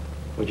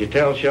 Would you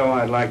tell Shaw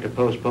I'd like to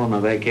postpone my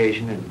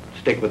vacation and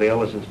stick with the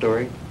Ellison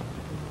story?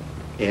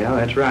 Yeah,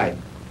 that's right.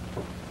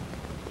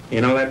 You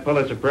know that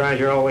Pulitzer Prize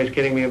you're always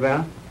kidding me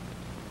about?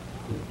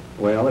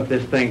 Well, if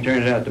this thing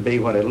turns out to be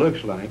what it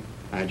looks like,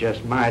 I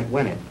just might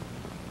win it.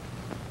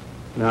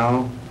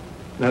 No,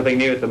 nothing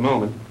new at the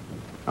moment.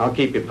 I'll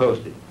keep you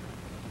posted.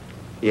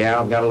 Yeah,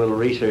 I've got a little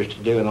research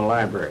to do in the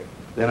library.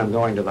 Then I'm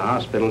going to the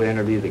hospital to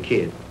interview the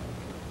kid.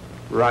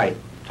 Right.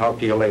 Talk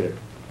to you later.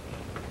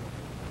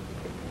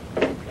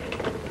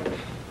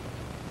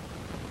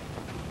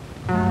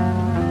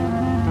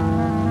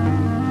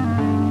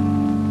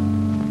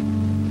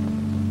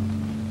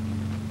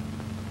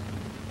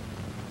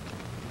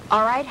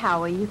 All right,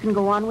 Howie, you can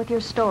go on with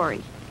your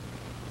story.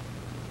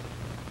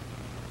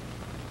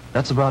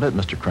 That's about it,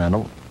 Mr.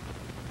 Crandall.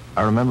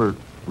 I remember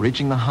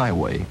reaching the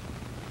highway,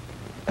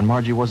 and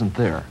Margie wasn't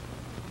there.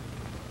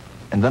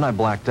 And then I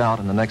blacked out,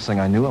 and the next thing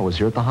I knew, I was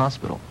here at the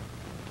hospital.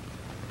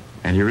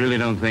 And you really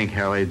don't think,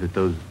 Howie, that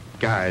those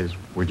guys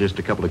were just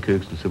a couple of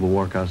kooks in Civil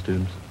War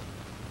costumes?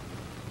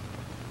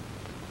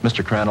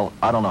 Mr. Crandall,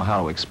 I don't know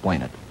how to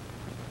explain it,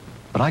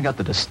 but I got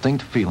the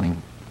distinct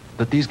feeling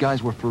that these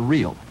guys were for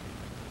real.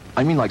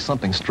 I mean, like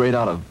something straight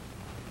out of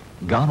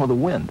Gone with the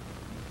Wind.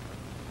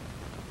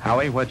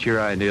 Howie, what's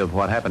your idea of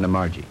what happened to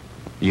Margie?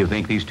 Do you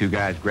think these two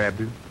guys grabbed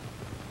her?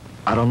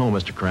 I don't know,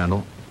 Mr.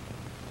 Crandall.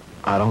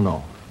 I don't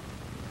know.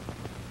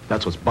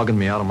 That's what's bugging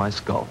me out of my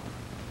skull.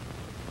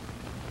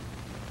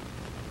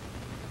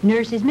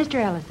 Nurse, is Mr.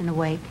 Ellison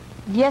awake?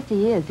 Yes,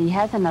 he is. He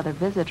has another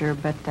visitor,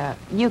 but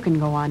you can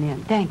go on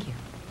in. Thank you.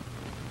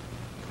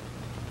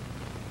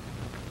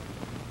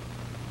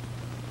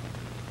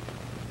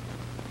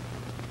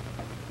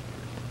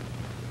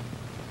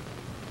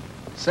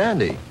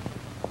 Sandy.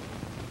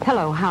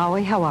 Hello,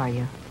 Howie. How are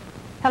you?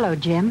 Hello,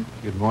 Jim.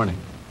 Good morning.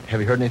 Have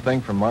you heard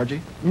anything from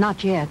Margie?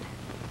 Not yet.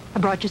 I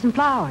brought you some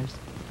flowers.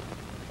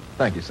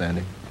 Thank you,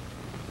 Sandy.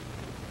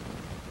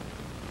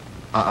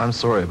 I'm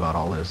sorry about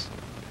all this.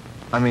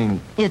 I mean...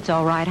 It's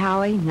all right,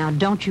 Howie. Now,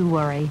 don't you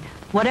worry.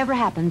 Whatever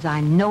happens,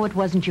 I know it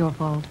wasn't your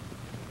fault.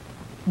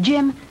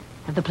 Jim,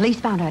 have the police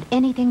found out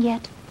anything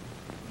yet?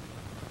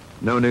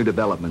 No new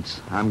developments.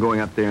 I'm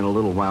going up there in a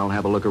little while and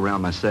have a look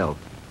around myself.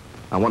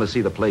 I want to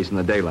see the place in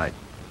the daylight.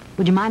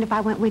 Would you mind if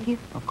I went with you?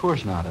 Of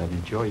course not. I'd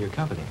enjoy your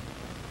company.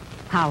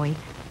 Howie,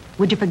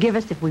 would you forgive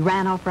us if we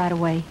ran off right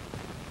away?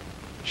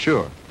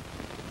 Sure.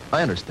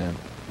 I understand.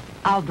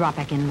 I'll drop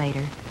back in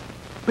later.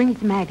 Bring you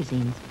some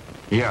magazines.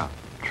 Yeah.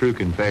 True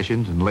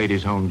Confessions and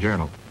Ladies' Home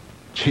Journal.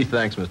 Gee,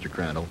 thanks, Mr.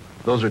 Crandall.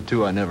 Those are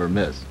two I never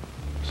miss.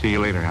 See you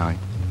later, Howie.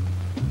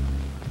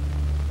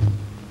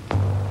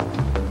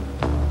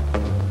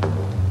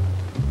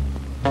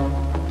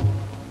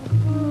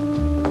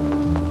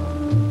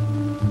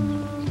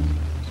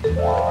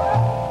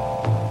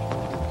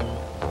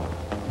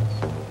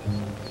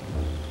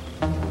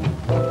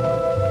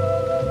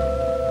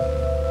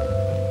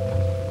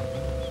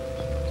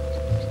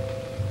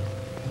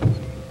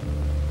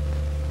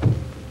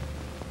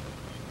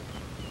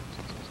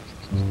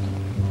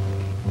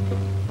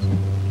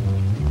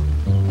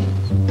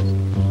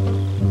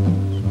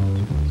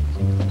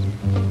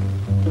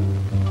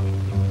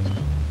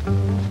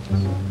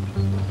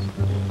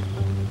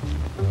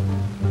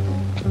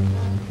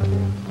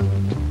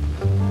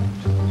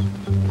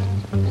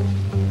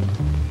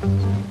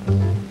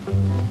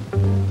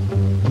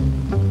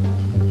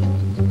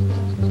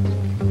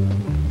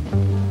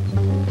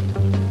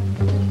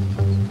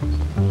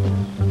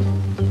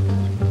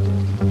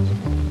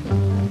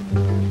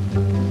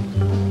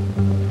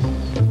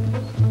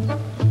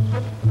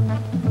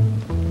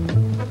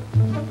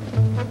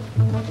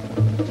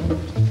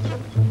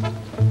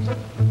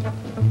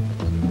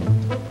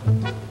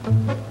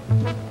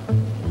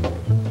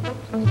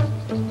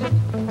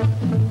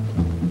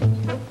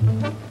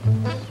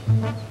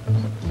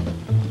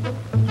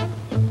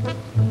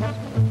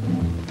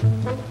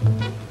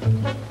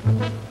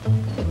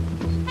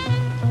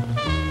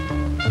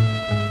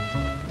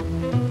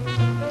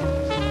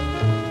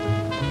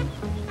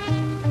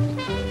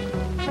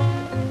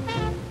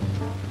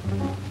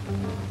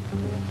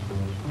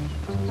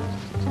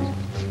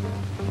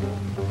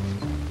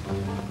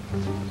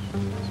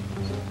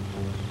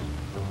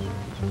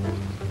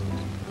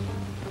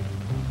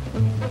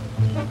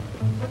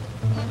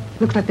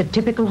 Looks like the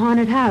typical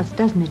haunted house,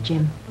 doesn't it,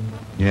 Jim?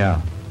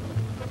 Yeah.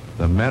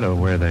 The meadow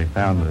where they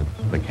found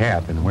the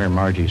cap and where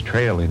Margie's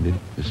trail ended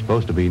is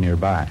supposed to be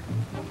nearby.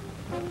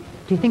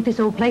 Do you think this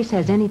old place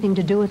has anything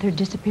to do with her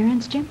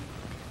disappearance, Jim?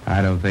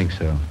 I don't think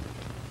so.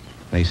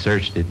 They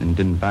searched it and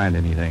didn't find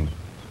anything.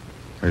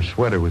 Her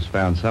sweater was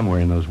found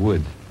somewhere in those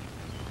woods.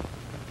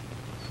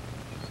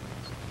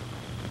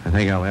 I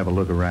think I'll have a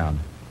look around.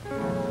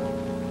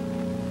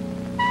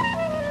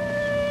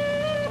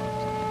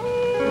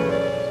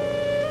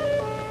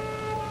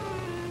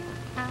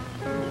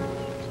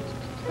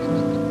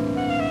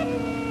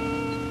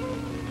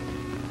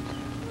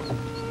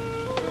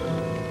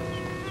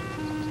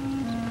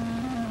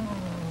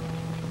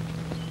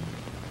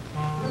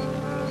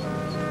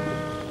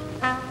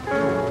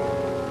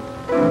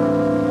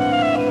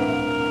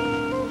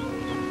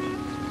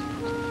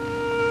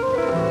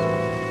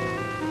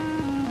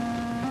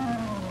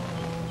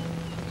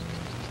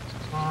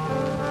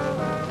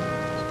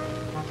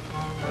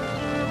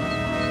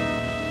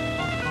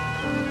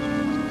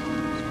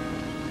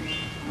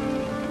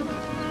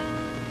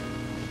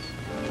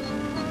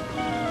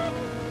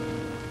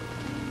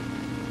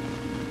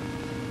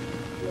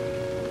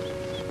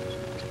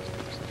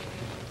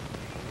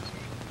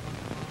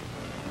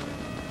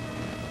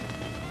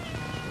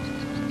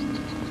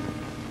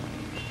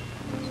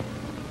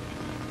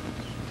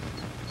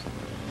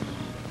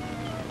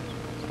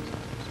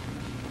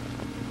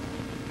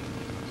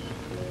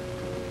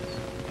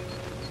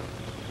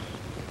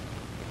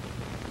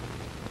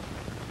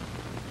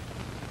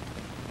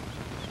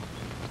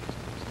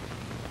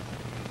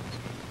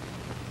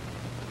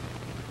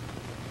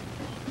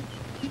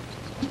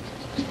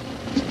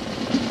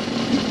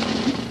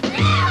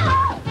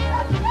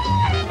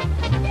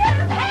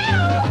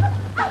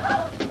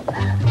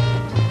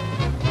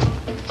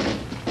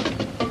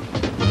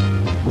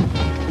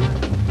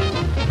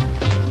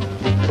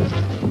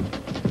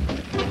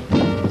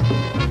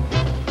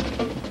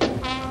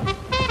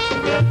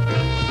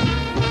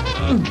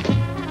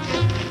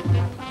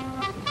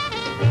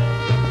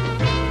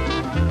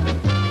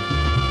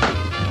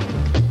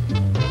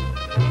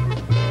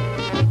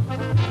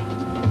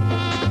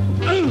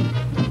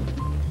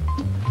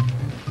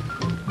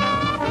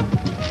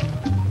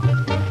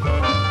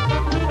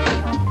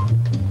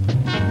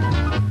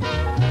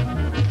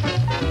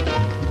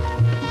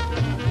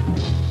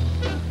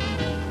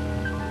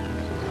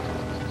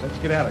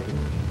 Get out of here.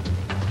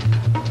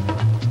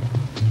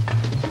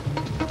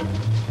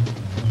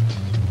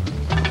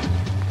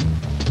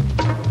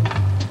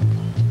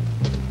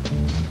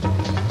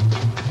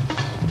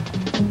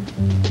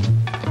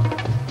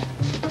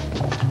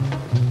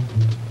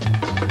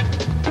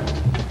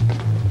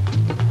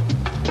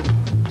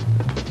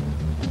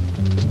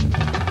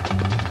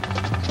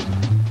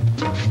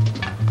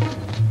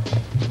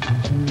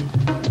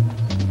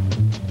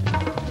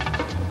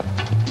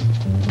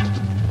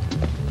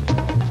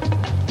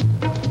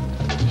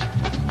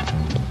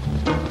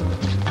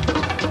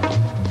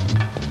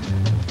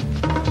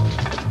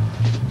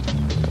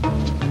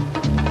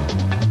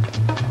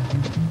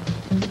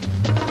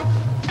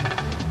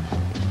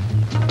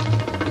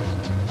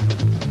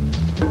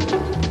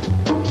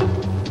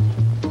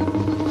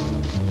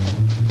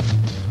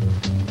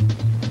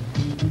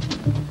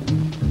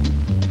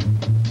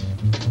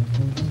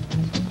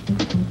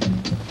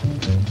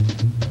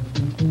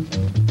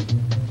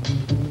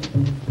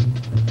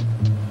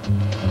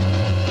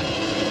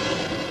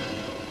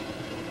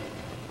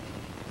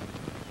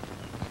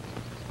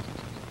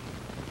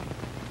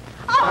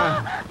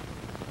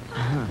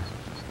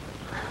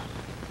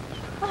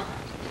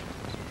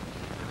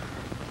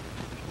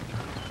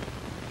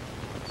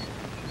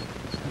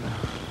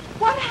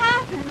 What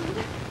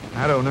happened?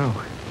 I don't know,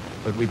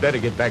 but we better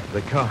get back to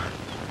the car.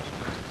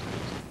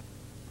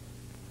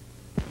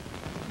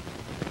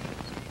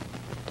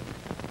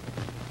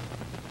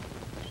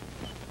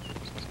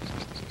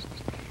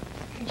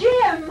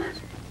 Jim!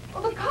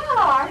 Oh, the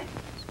car!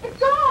 It's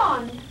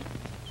gone!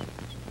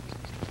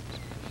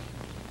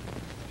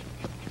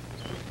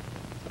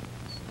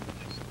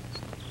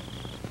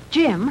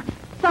 Jim,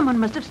 someone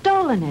must have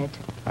stolen it.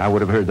 I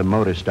would have heard the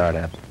motor start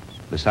up.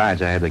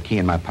 Besides, I have the key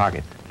in my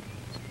pocket.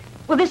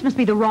 Well, this must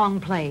be the wrong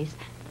place.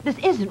 This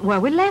isn't where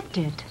we left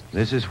it.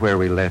 This is where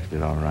we left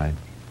it, all right.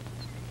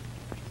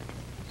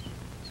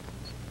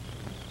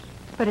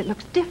 But it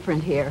looks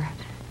different here.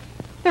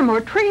 There are more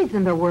trees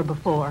than there were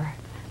before.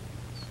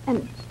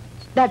 And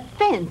that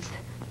fence,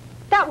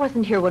 that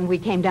wasn't here when we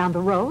came down the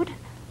road.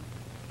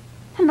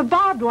 And the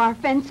barbed wire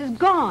fence is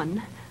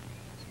gone.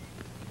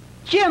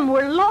 Jim,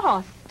 we're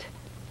lost.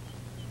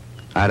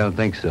 I don't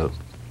think so.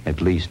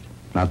 At least,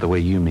 not the way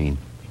you mean.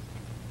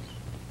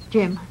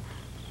 Jim,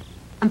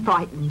 I'm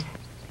frightened.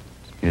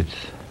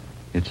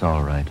 It's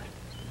all right.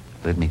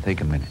 Let me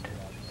think a minute.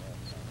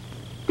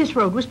 This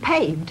road was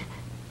paved,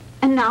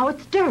 and now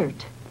it's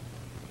dirt.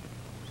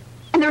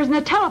 And there isn't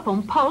a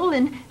telephone pole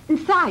in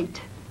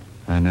sight.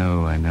 I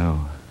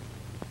know.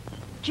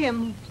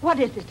 Jim, what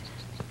is it?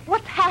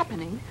 What's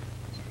happening?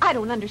 I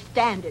don't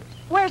understand it.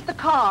 Where's the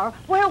car?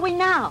 Where are we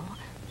now?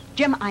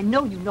 Jim, I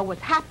know you know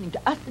what's happening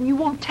to us, and you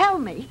won't tell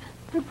me.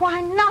 And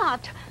why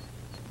not?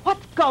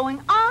 What's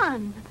going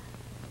on?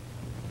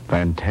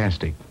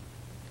 Fantastic.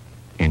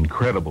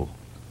 Incredible.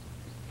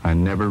 I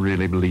never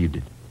really believed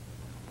it.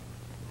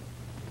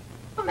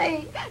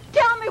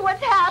 Tell me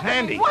what's happening.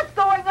 Sandy. What's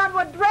going on?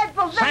 What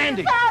dreadful thing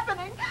Sandy. is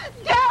happening?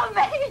 Tell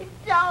me.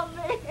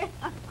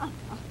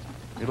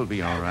 It'll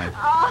be all right.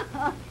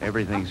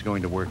 Everything's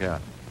going to work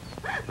out.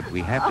 But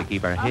we have to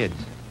keep our heads.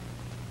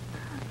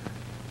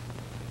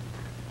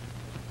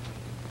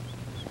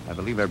 I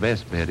believe our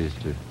best bet is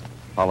to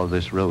follow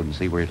this road and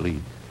see where it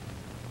leads.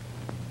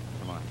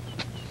 Come on.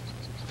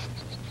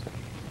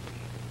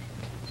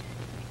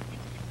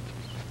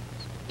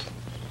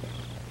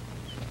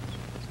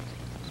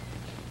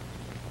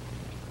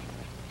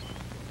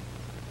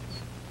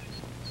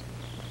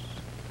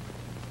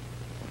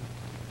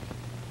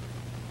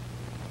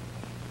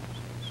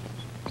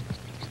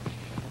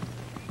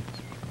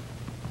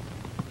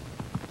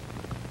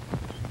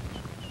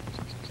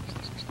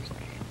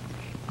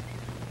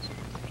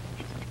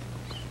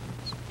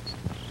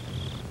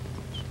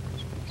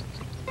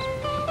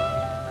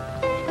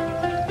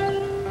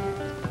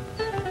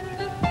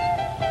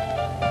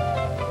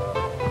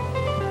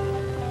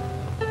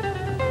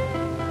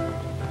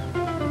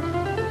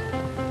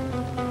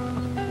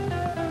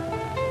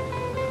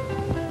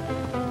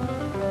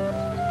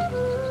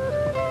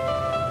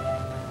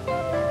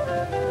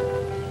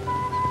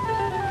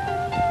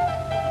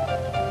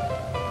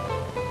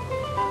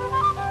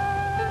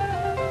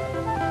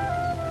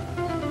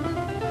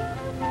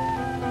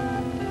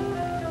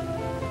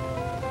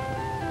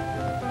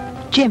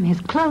 Jim,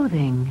 his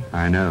clothing.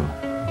 I know.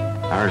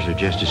 Ours are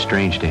just as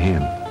strange to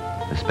him,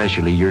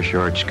 especially your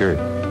short skirt.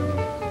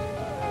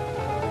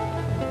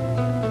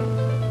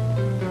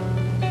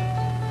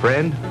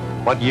 Friend,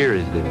 what year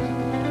is this?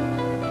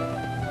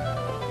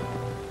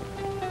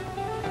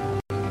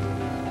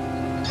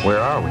 Where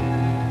are we?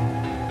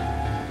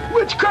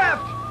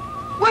 Witchcraft!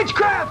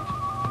 Witchcraft!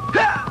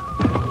 Ha!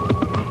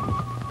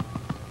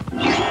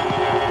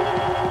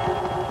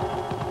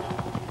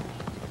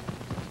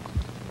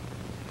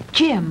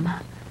 Jim.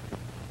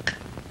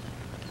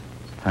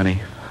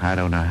 Honey, I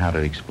don't know how to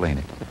explain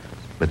it,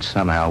 but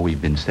somehow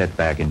we've been set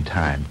back in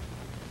time.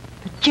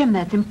 But Jim,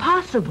 that's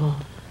impossible.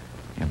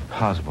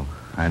 Impossible.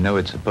 I know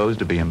it's supposed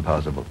to be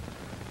impossible,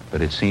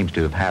 but it seems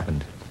to have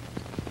happened.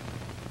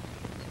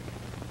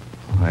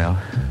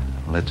 Well,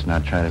 let's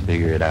not try to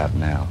figure it out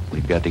now.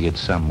 We've got to get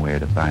somewhere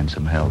to find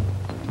some help.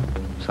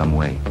 Some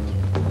way.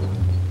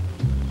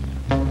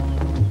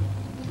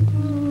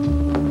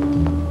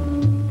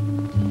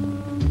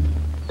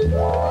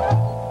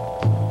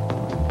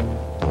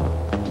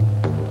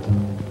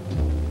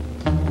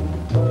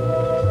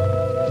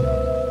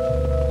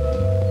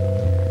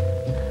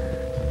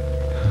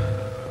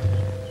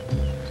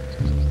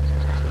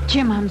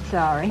 Jim, I'm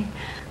sorry,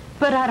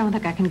 but I don't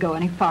think I can go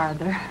any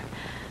farther.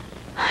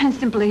 I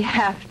simply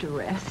have to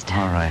rest.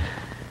 All right.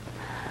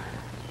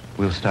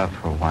 We'll stop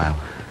for a while.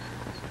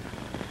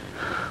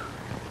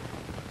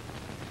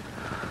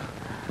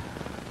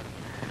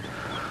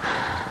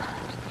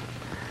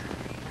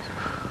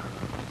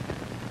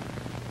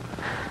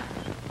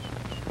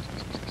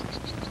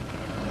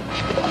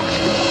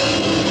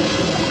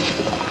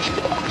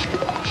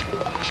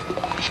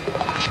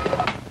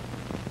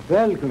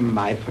 Welcome,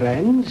 my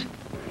friends,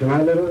 to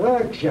my little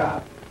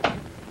workshop.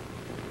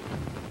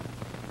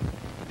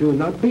 Do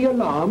not be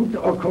alarmed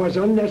or cause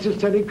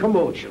unnecessary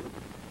commotion.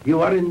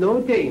 You are in no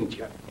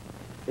danger.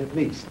 At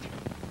least,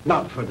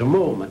 not for the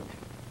moment.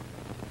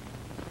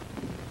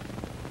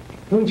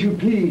 Won't you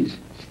please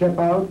step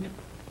out?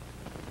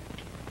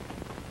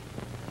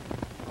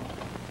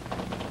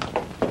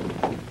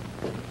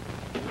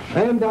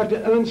 I am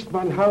Dr. Ernst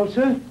von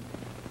Hauser.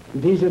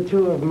 These are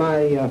two of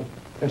my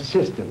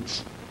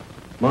assistants,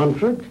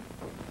 Manfred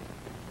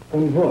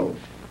and Wolf.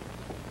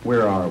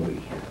 Where are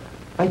we?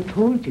 I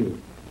told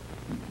you.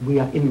 We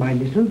are in my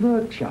little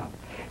workshop.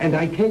 And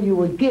I tell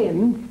you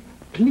again,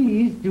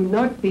 please do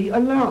not be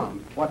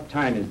alarmed. What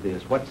time is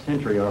this? What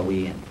century are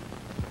we in?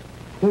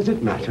 Does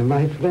it matter,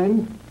 my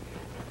friend?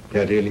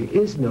 There really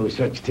is no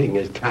such thing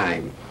as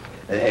time,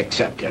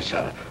 except as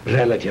a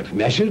relative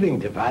measuring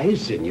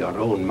device in your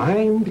own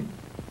mind.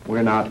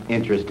 We're not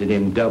interested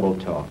in double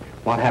talk.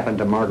 What happened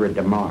to Margaret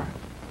DeMar?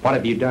 What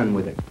have you done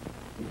with her?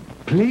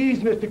 Please,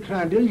 Mr.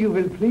 Crandall, you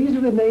will please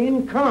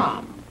remain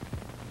calm.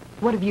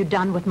 What have you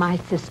done with my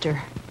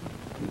sister?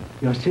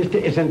 Your sister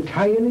is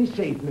entirely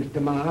safe,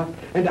 Mr. Marr,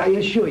 and I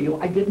assure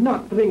you I did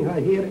not bring her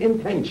here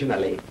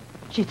intentionally.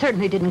 She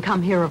certainly didn't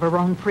come here of her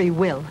own free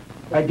will.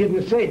 I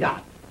didn't say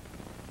that.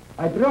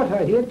 I brought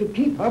her here to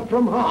keep her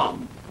from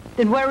harm.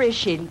 Then where is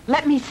she?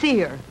 Let me see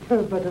her.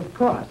 But of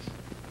course.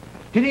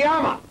 To the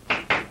armor!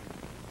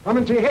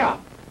 Kommen Sie her!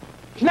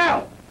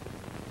 Schnell!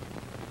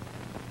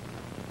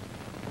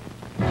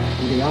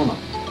 To the armor.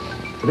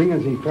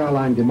 Bringen Sie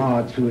Fräulein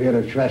DeMar zu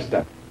ihrer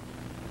Schwester.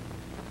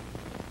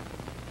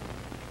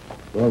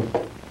 Well.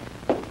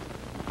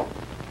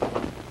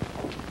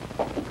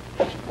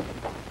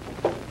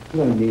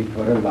 No need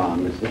for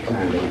alarm, Mr.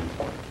 Crandall.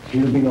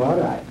 She'll be all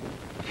right.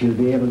 She'll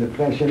be able to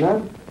freshen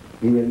up.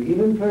 We will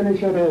even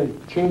furnish her a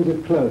change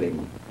of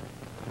clothing.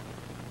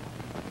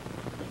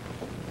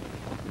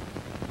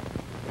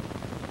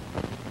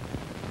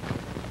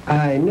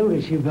 I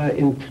notice you were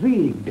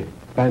intrigued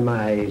by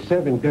my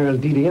servant girl,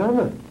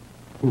 Didiana.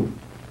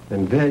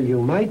 And well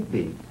you might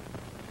be.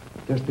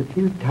 Just a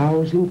few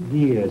thousand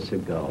years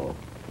ago,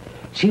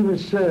 She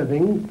was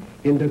serving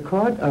in the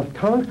court of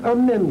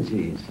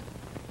Tutankhamun,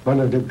 one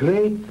of the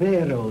great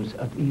pharaohs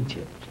of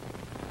Egypt.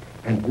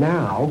 And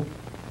now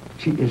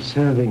she is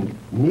serving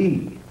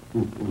me.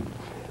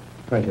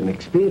 Quite an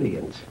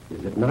experience,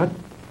 is it not?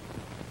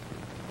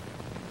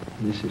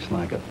 This is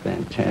like a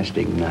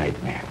fantastic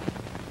nightmare.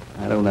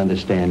 I don't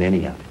understand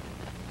any of it.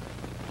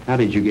 How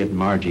did you get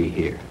Margie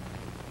here?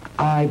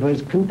 I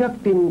was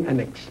conducting an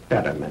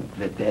experiment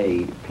with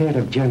a pair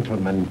of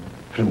gentlemen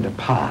from the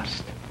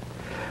past.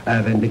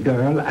 When the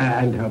girl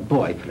and her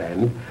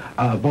boyfriend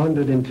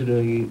wandered into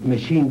the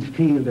machine's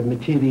field of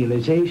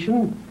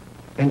materialization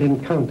and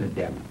encountered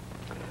them.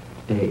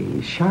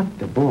 They shot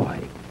the boy.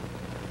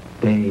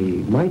 They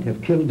might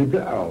have killed the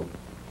girl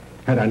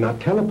had I not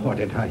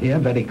teleported her here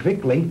very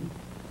quickly.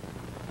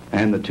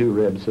 And the 2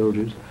 Reb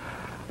soldiers?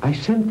 I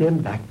sent them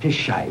back to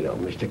Shiloh,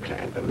 Mr.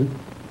 Crandall.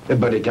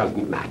 But it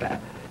doesn't matter.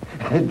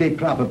 They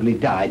probably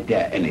died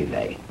there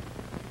anyway.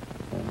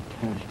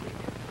 Fantastic.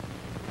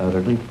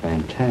 Utterly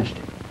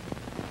fantastic.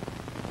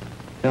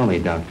 Tell me,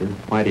 Doctor,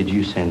 why did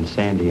you send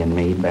Sandy and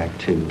me back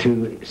to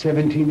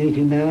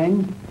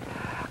 1789?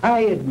 I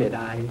admit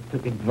I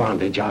took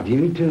advantage of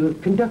you to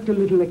conduct a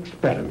little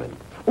experiment.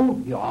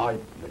 Oh, yeah,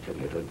 it was a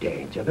little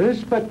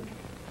dangerous, but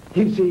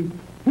you see,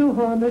 no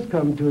harm has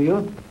come to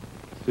you.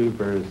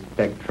 Super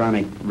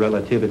spectronic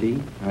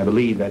relativity? I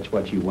believe that's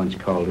what you once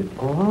called it.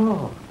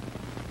 Oh,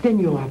 then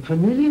you are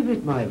familiar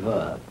with my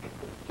work.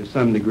 To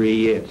some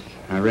degree, yes.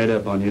 I read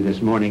up on you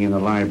this morning in the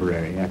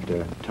library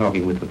after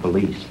talking with the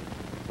police.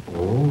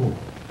 Oh.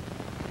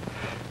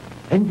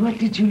 And what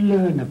did you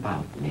learn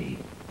about me?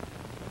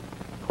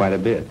 Quite a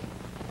bit.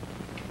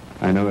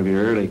 I know of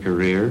your early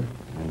career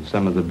and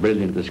some of the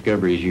brilliant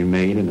discoveries you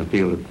made in the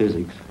field of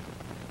physics,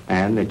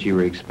 and that you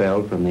were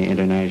expelled from the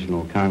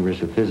International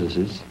Congress of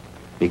Physicists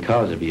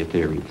because of your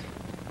theories.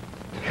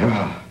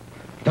 Ah,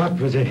 that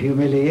was a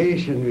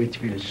humiliation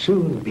which will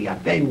soon be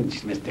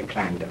avenged, Mr.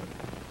 Crandall.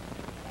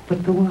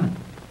 But go on.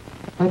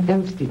 What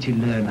else did you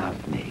learn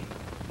of me?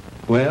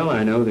 Well,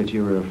 I know that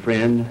you were a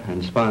friend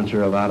and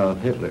sponsor of Adolf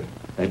Hitler,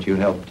 that you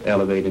helped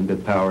elevate him to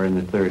power in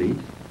the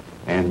 30s,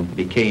 and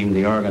became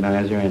the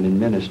organizer and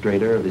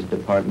administrator of his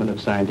Department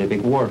of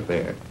Scientific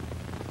Warfare.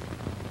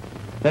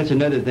 That's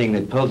another thing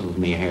that puzzles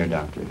me, Herr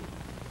Doctor.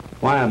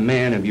 Why a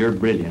man of your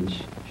brilliance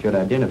should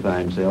identify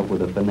himself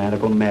with a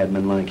fanatical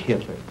madman like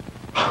Hitler.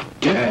 How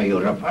dare you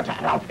refer to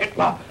Adolf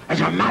Hitler as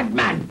a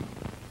madman?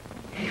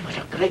 He was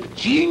a great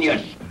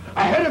genius,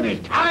 ahead of his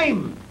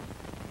time.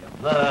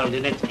 The world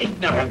in its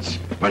ignorance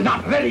was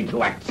not ready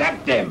to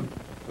accept him.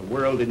 The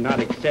world did not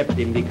accept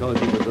him because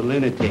he was a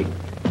lunatic,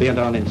 bent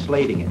on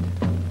enslaving it.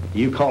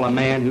 You call a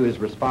man who is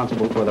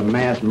responsible for the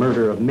mass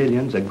murder of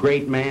millions a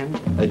great man,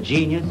 a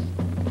genius?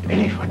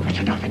 Anyone with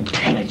enough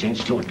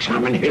intelligence to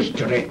examine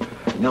history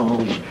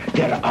knows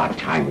there are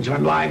times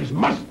when lives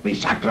must be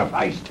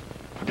sacrificed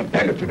for the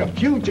benefit of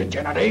future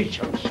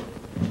generations.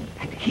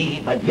 And he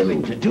was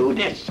willing to do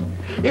this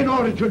in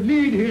order to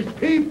lead his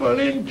people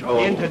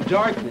into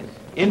darkness,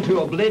 into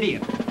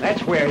oblivion.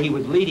 That's where he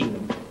was leading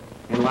them.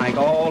 And like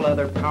all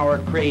other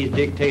power-crazed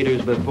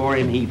dictators before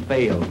him, he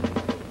failed.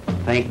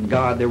 Thank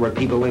God there were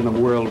people in the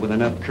world with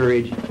enough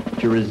courage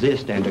to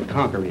resist and to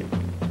conquer him.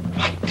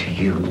 What do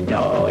you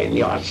know in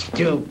your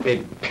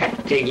stupid,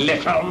 petty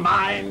little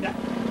mind?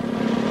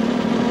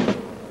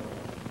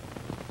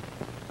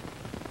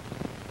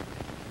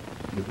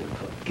 You will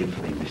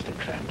forgive me, Mr.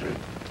 Crandall,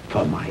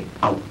 for my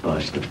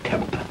outburst of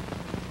temper.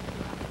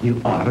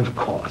 You are, of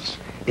course,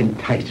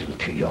 entitled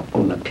to your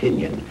own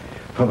opinion,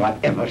 for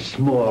whatever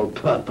small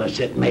purpose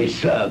it may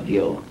serve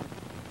you.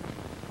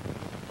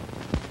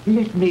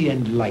 Let me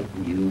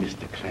enlighten you,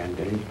 Mr.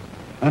 Crandall,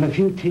 on a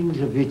few things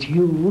of which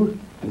you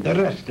and the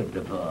rest of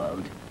the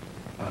world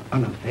are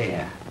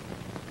unaware.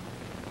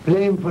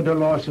 Blame for the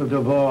loss of the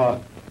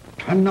war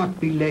cannot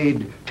be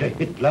laid to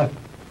Hitler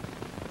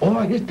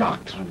or his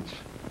doctrines.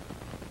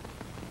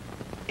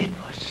 It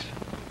was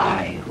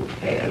I who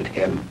failed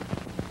him.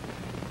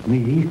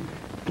 Me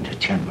and the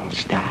General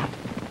Staff.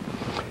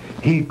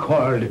 He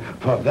called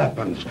for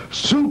weapons,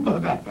 super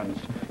weapons,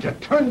 to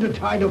turn the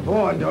tide of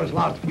war in those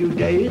last few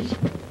days.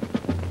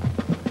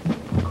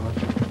 Because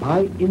of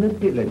my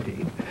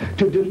inability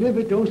to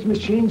deliver those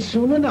machines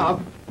soon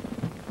enough,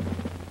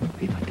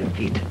 we were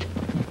defeated.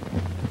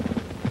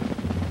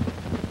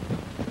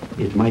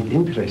 It might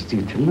interest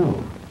you to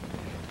know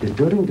that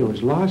during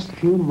those last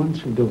few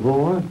months of the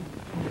war,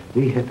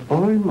 we had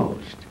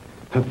almost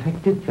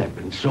perfected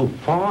weapons so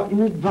far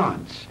in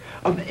advance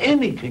of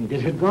anything that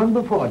had gone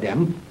before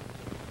them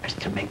as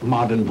to make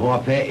modern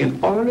warfare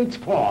in all its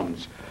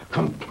forms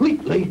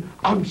completely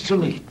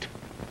obsolete.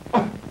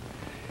 Oh,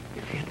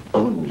 if we had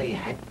only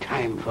had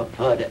time for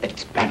further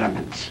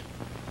experiments.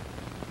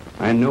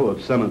 I know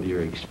of some of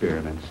your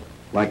experiments,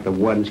 like the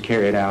ones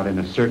carried out in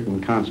a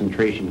certain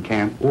concentration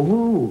camp.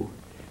 Oh,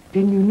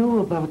 then you know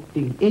about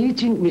the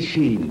aging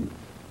machine.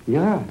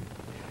 Yeah,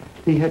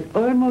 they had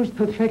almost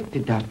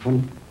perfected that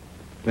one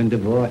when the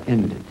war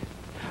ended.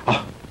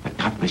 Oh, but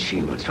that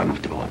machine was one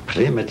of the more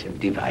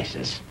primitive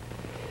devices.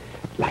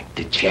 like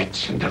the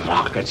jets and the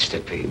rockets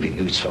that we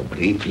used so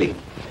briefly.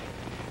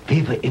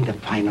 We were in the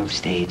final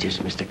stages,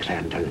 Mr.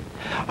 Crandall,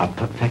 of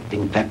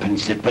perfecting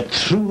weapons that were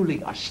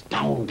truly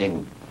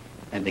astounding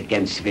and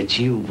against which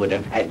you would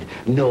have had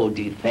no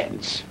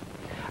defense.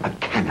 A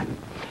cannon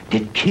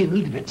that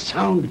killed with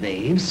sound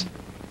waves,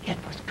 yet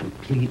was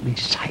completely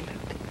silent.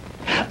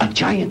 A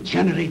giant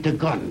generator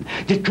gun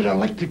that could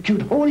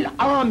electrocute whole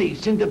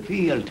armies in the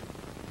field.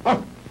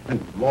 Oh,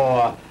 and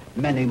more,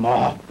 many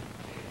more.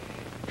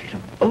 We'd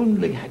have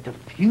only had a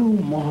few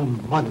more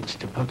months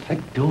to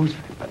perfect those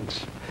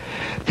weapons.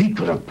 We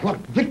could have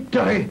plucked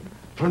victory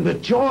from the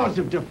jaws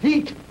of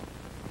defeat.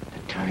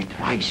 The Third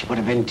Reich would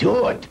have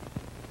endured,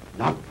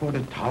 not for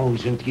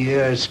 1,000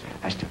 years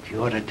as the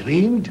Fuhrer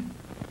dreamed,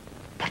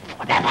 but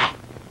forever.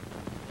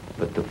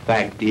 But the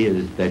fact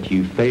is that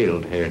you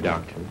failed, Herr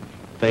Doctor.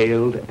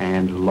 Failed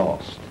and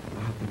lost.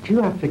 But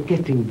you are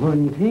forgetting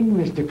one thing,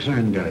 Mr.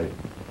 Crandall.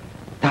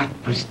 That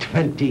was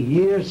 20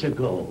 years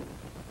ago.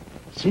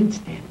 Since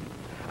then,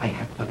 I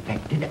have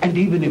perfected and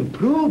even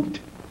improved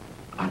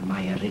on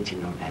my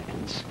original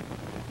weapons.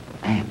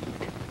 And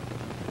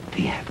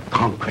we have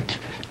conquered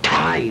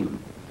time.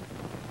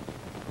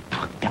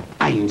 Dr.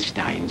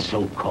 Einstein's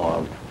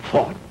so-called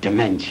fourth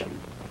dimension.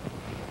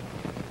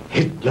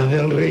 Hitler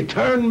will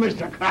return,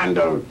 Mr.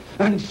 Crandall,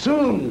 and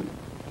soon.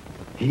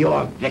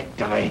 Your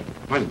victory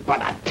was but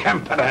a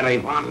temporary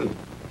one.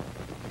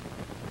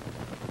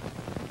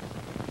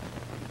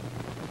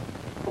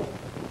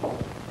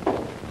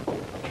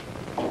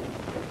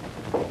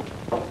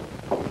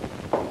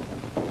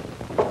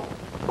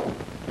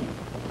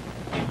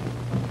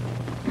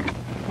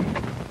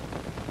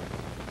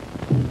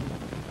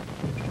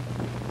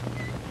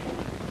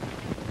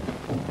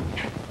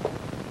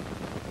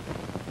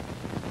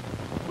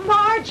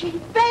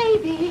 Margie,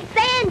 baby!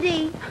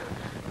 Sandy!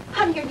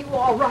 Honey, are you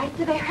all right?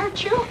 Did they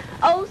hurt you?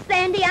 Oh,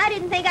 Sandy, I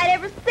didn't think I'd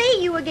ever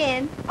see you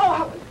again.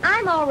 Oh,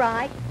 I'm all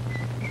right.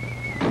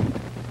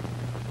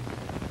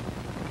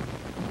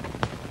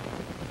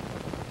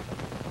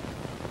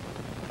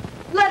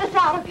 Let us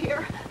out of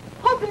here.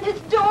 Open this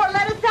door.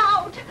 Let us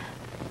out.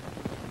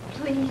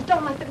 Please,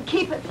 don't let them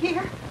keep us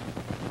here.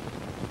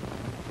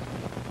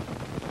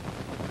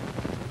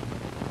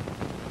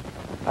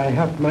 I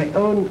have my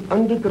own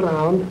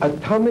underground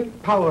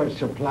atomic power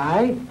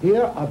supply.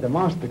 Here are the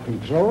master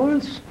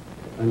controls,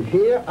 and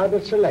here are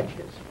the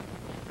selectors.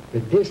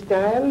 With this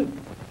dial,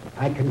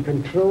 I can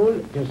control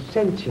the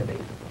century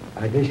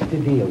I wish to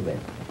deal with.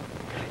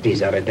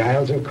 These other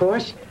dials, of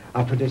course,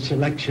 are for the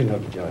selection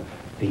of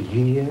the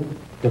year,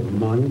 the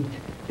month,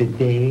 the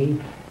day,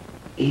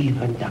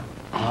 even the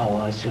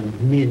hours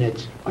and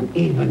minutes, and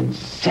even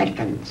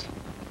seconds.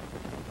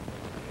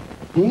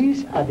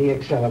 These are the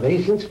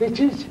acceleration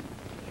switches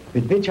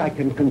with which I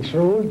can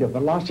control the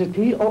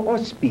velocity or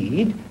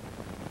speed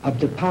of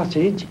the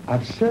passage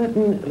of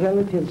certain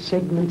relative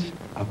segments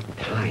of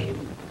time,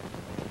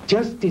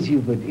 just as you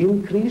would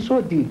increase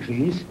or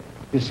decrease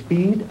the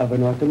speed of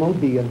an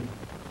automobile.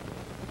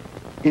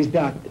 Is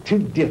that too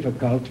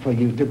difficult for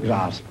you to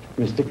grasp,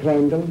 Mr.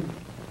 Crandall?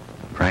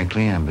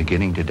 Frankly, I'm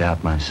beginning to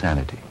doubt my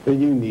sanity. You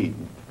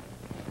needn't.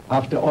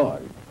 After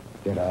all,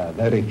 there are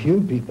very few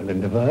people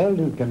in the world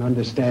who can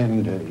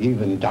understand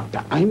even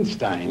Dr.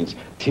 Einstein's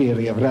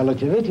theory of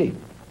relativity.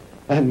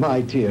 And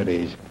my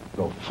theories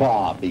go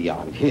far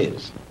beyond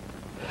his.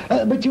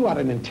 But you are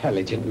an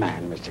intelligent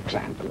man, Mr.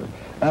 Crandall.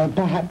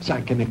 Perhaps I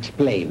can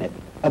explain it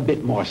a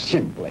bit more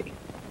simply.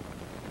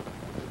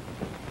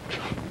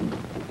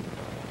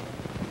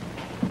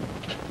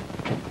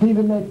 We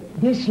will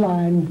let this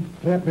line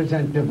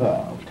represent the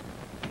world.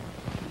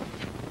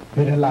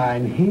 With a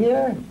line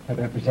here to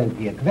represent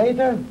the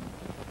equator,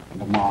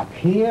 and a mark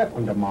here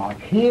and a mark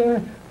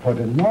here for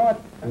the north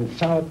and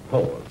south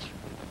poles.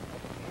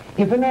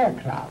 If an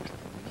aircraft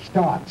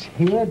starts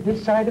here,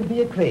 this side of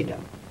the equator,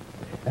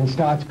 and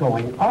starts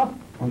going up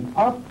and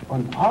up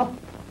and up,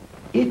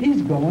 it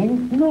is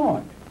going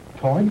north,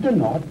 toward the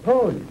North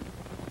Pole.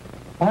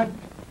 But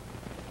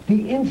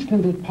the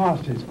instant it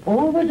passes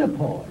over the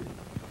pole,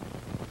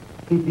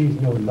 it is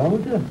no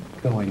longer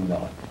going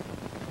north.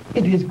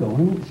 It is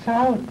going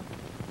south.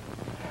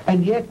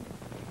 And yet,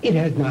 it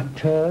has not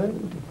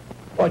turned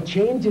or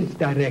changed its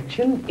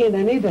direction in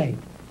any way.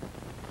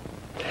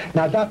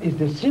 Now, that is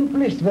the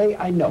simplest way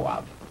I know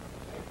of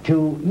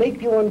to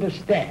make you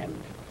understand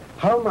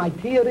how my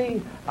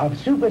theory of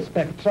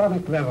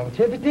superspectronic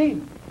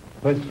relativity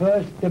was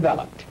first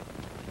developed.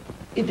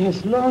 It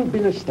has long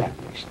been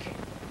established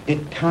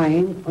that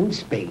time and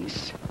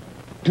space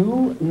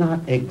do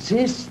not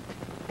exist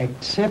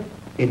except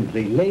in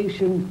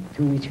relation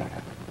to each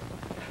other.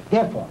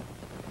 Therefore,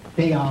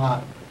 they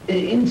are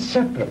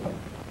inseparable,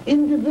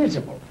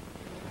 indivisible,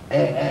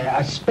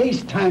 a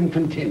space-time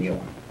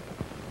continuum.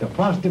 The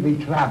faster we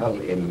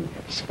travel in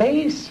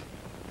space,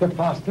 the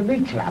faster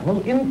we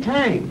travel in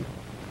time.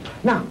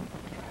 Now,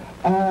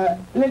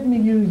 let me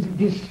use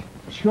this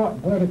short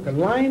vertical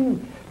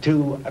line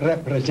to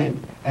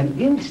represent an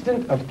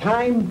instant of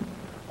time,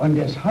 on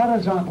this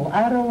horizontal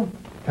arrow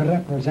to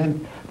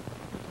represent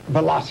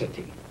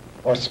velocity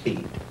or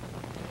speed.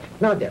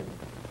 Now then,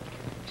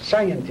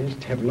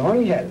 scientists have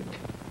long held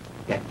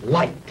that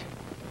light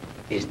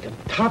is the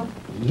top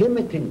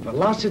limiting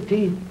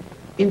velocity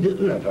in the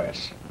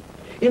universe.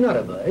 In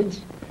other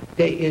words,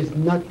 there is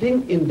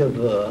nothing in the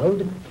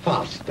world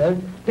faster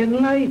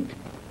than light.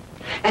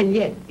 And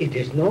yet it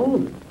is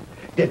known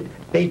that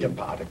beta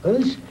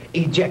particles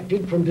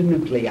ejected from the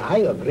nuclei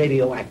of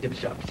radioactive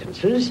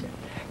substances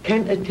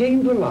can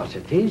attain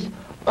velocities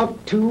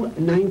up to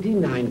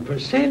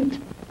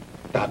 99%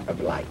 that of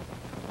light.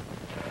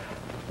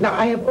 Now,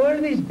 I have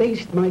always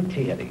based my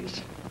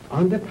theories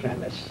on the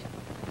premise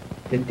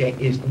that there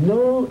is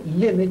no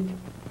limit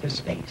to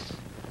space.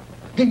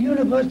 The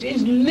universe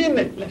is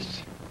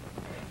limitless.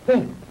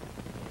 Well,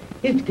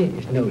 if there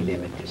is no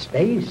limit to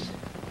space,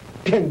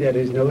 then there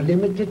is no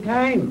limit to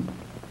time,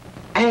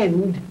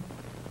 and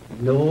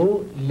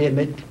no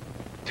limit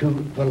to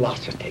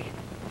velocity.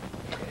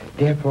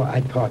 Therefore,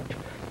 I thought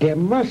there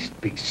must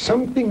be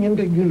something in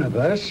the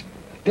universe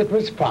that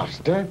was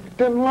faster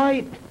than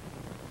light.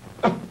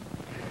 Oh,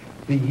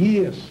 the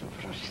years of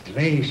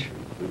frustration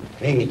and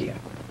failure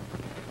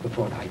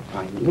before I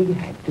finally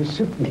had to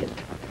submit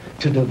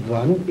to the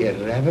one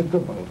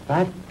irrevocable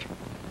fact: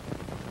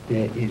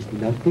 there is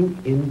nothing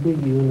in the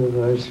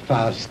universe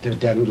faster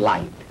than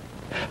light.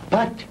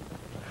 But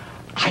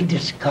I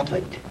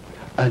discovered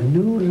a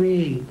new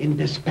ray in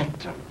the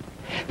spectrum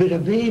with a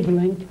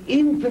wavelength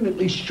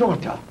infinitely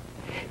shorter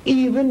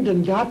even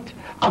than that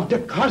of the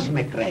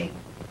cosmic ray.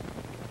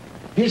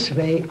 This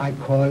ray I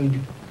called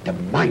the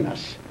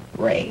minus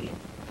ray.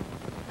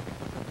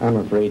 I'm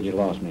afraid you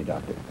lost me,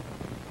 Doctor.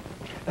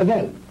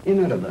 Well,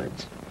 in other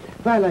words,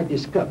 while I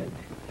discovered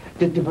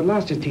that the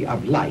velocity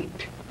of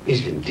light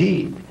is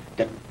indeed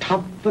the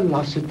top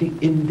velocity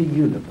in the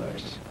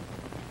universe,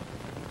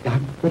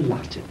 that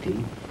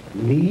velocity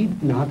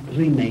need not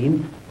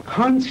remain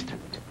constant.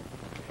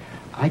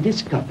 I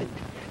discovered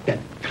that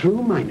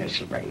through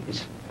minus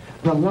rays,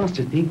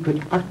 velocity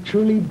could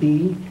actually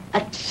be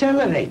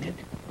accelerated.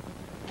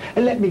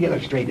 Let me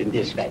illustrate in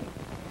this way.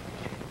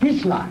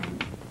 This line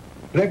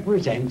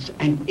represents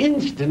an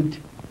instant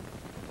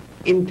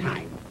in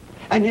time.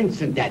 An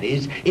instant, that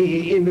is,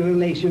 in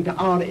relation to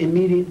our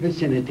immediate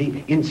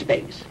vicinity in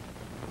space.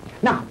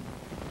 Now,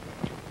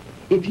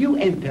 if you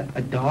enter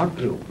a dark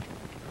room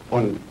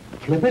or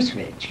flip a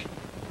switch,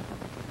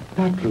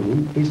 that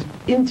room is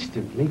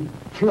instantly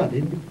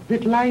flooded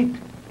with light.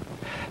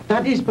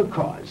 That is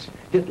because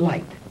that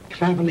light,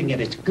 traveling at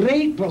its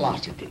great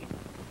velocity,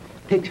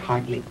 takes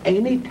hardly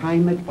any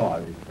time at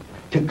all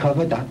to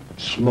cover that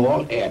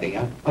small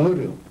area of a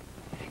room.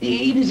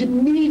 It is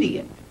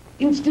immediate,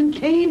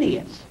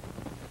 instantaneous.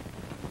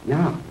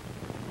 Now,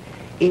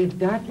 if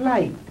that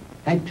light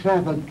had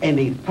traveled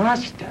any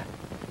faster,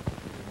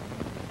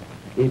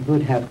 it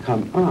would have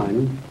come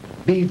on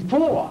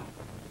before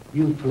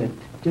you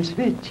flipped the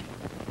switch.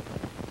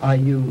 Are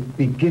you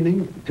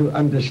beginning to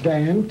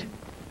understand?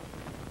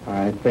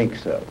 I think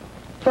so.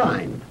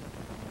 Fine.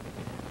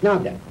 Now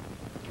then,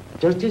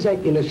 just as I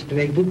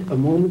illustrated a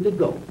moment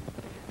ago,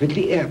 with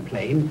the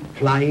airplane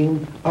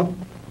flying up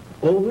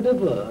over the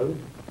world,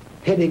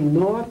 heading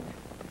north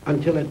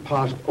until it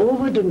passed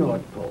over the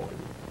North Pole,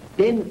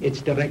 then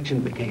its direction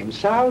became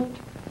south.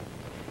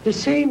 The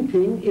same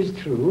thing is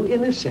true,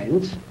 in a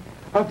sense,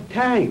 of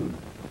time.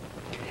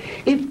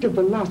 If the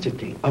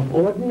velocity of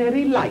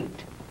ordinary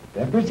light,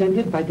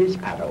 represented by this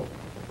arrow,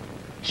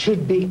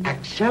 should be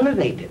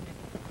accelerated,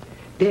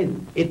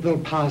 then it will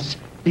pass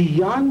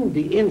beyond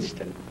the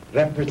instant,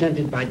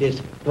 represented by this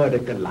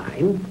vertical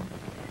line,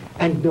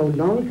 and no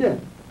longer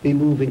be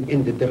moving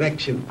in the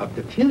direction of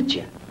the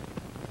future,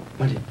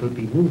 but it will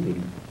be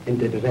moving in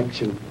the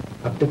direction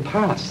of the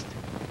past.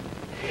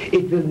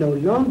 It will no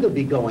longer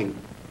be going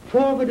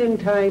forward in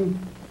time,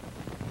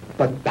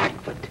 but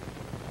backward.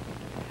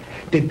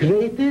 The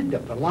greater the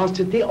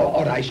velocity,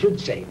 or I should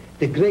say,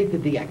 the greater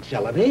the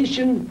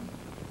acceleration,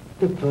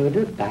 the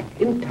further back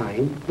in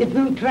time it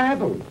will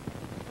travel.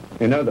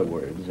 In other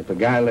words, if a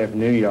guy left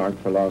New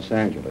York for Los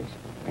Angeles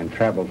and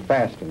traveled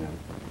fast enough,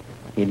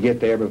 he'd get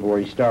there before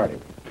he started.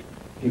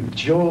 You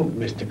joke,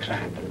 Mr.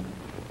 Crandall,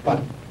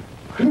 but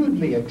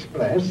crudely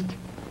expressed,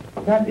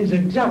 that is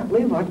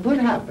exactly what would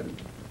happen.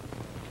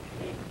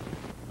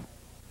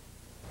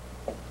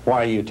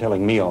 Why are you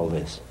telling me all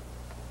this?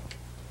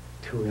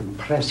 To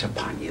impress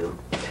upon you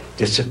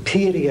the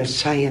superior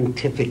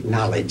scientific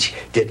knowledge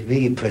that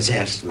we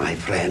possess, my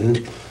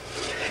friend,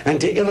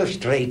 and to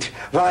illustrate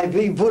why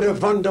we would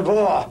have won the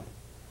war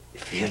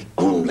if we had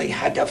only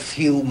had a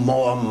few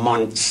more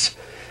months.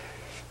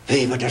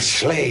 We were the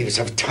slaves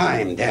of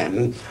time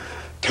then.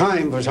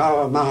 Time was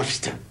our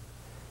master.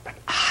 But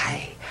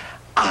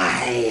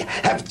I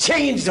have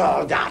changed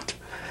all that.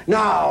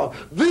 Now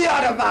we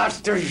are the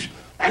masters,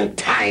 and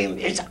time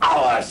is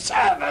our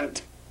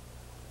servant.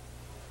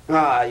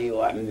 Ah,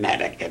 you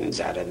Americans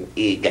are an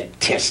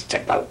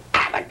egotistical,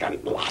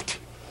 arrogant lot.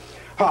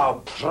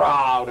 How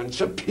proud and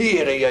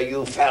superior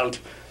you felt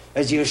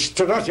as you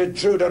strutted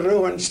through the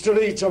ruined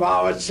streets of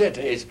our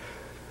cities.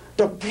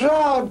 The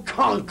proud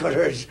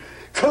conquerors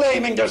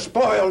claiming the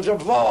spoils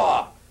of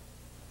war.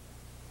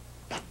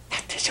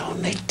 is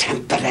only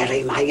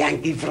temporary, my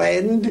Yankee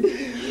friend.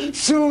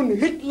 Soon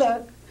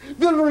Hitler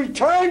will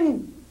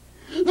return.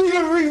 We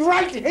will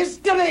rewrite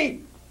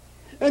history.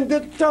 And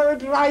the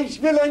Third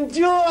Reich will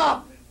endure.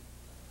 Not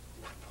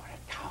for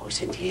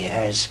 1,000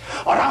 years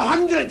or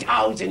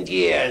 100,000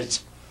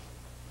 years,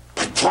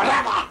 but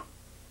forever.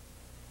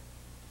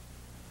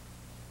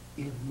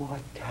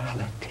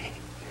 Immortality.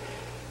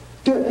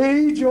 The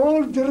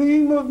age-old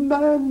dream of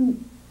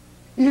man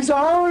is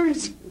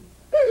ours.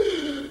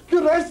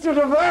 The rest of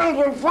the world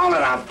will fall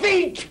at our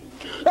feet,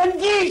 and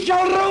we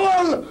shall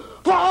rule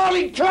for all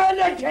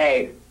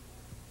eternity.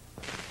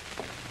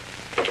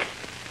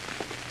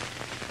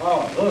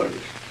 Oh, Holt.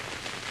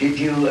 Did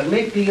you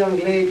make the young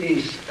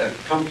ladies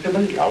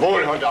comfortable?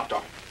 Jawohl, Herr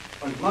Doktor.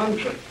 And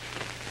Manfred,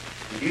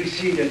 did you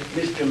see that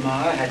Mr.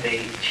 Marr had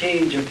a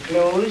change of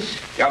clothes?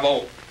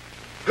 Jawohl.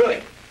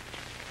 Good.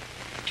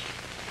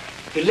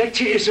 The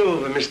lecture is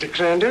over, Mr.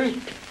 Crandall,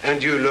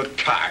 and you look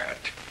tired.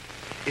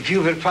 If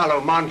you will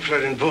follow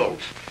Manfred and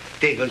Wolf,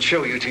 they will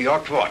show you to your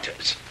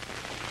quarters.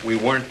 We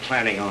weren't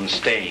planning on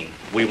staying.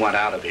 We want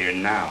out of here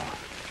now.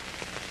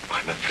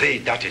 I'm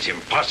afraid that is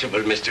impossible,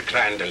 Mr.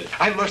 Crandall.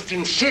 I must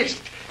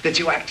insist that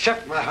you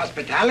accept my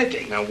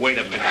hospitality. Now, wait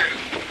a minute.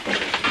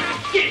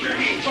 Get your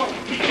hands off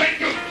me. Let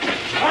go.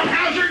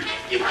 Hauser,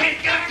 you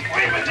can't get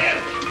away with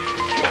this.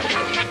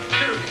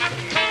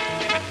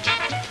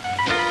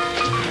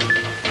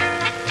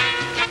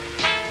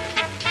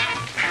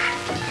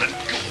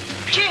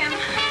 Jim.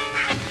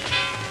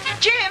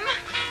 Jim.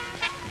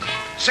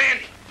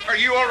 Sandy, are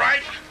you all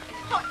right?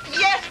 Oh,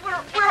 yes, we're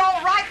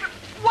all right, but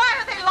why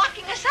are they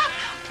locking us up?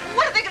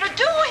 What are they going to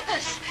do with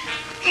us?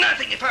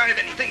 Nothing if I have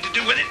anything to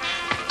do with it.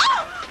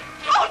 Oh!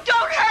 Oh,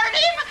 don't hurt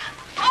him!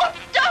 Oh,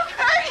 don't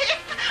hurt him!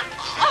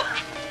 Oh.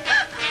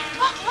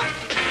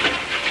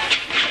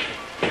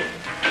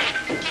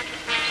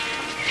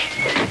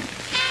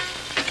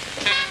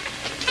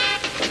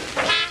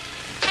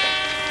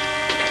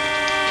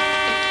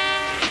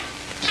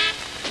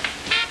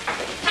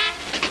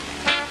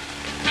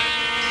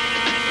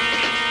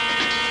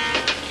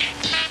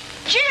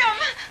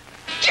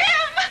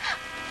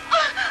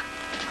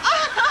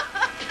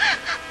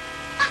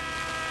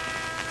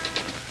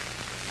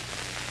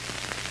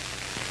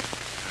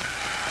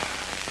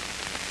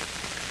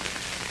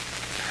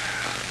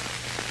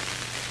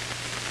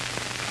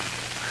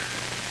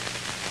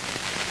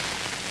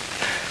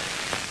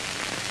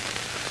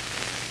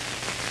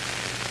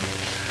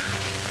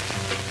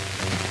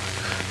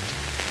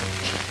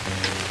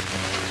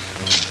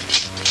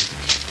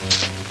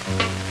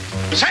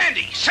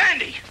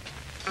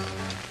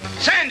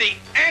 Sandy,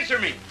 answer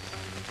me.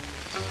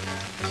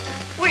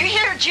 We're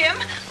here, Jim.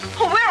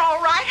 We're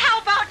all right.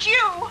 How about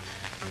you?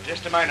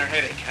 Just a minor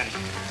headache, honey.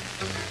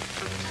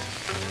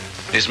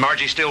 Is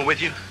Margie still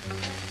with you?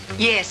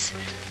 Yes,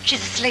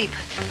 she's asleep.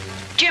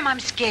 Jim, I'm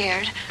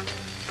scared.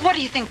 What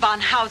do you think von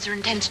Hauser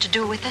intends to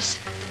do with us?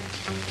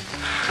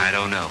 I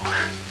don't know.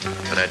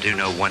 But I do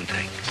know one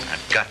thing.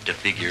 I've got to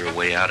figure a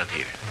way out of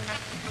here.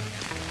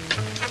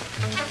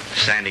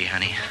 Sandy,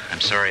 honey,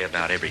 I'm sorry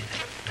about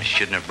everything. I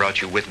shouldn't have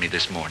brought you with me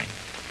this morning.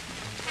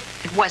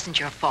 It wasn't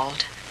your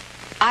fault.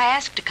 I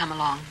asked to come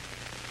along.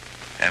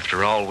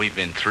 After all we've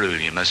been through,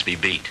 you must be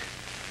beat.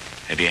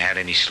 Have you had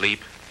any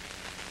sleep?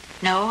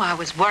 No, I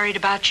was worried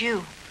about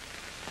you.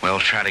 Well,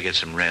 try to get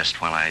some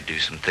rest while I do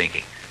some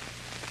thinking.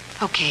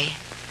 Okay.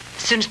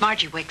 As soon as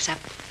Margie wakes up,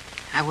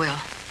 I will.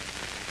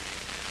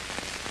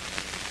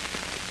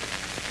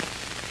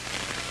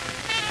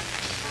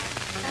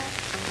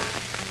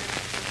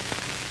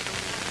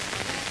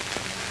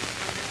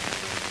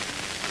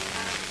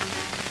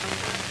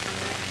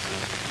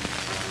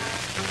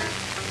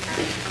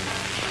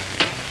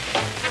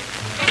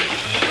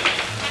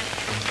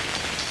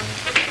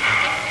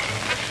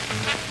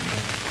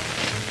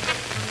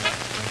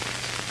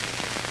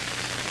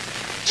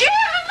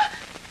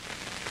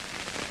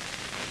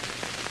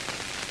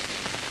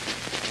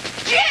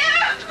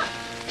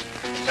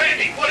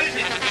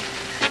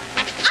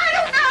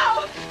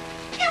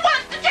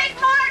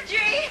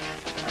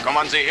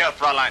 Sie her,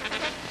 Fräulein.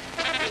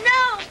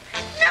 No,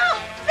 no,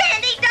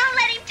 Sandy, don't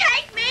let him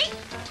take me.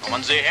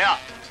 Kommen Sie her.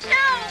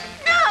 No,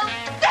 no,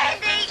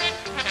 Sandy.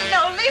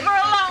 No, leave her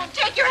alone.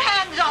 Take your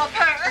hands off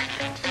her.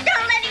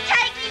 Don't let him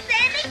take me,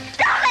 Sandy.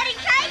 Don't let him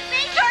take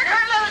me. Turn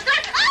her loose.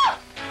 Oh!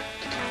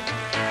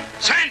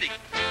 Sandy,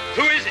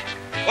 who is it?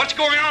 What's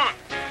going on?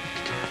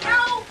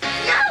 No,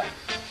 no.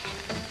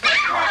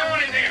 What's going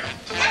on in there?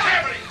 What's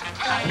happening?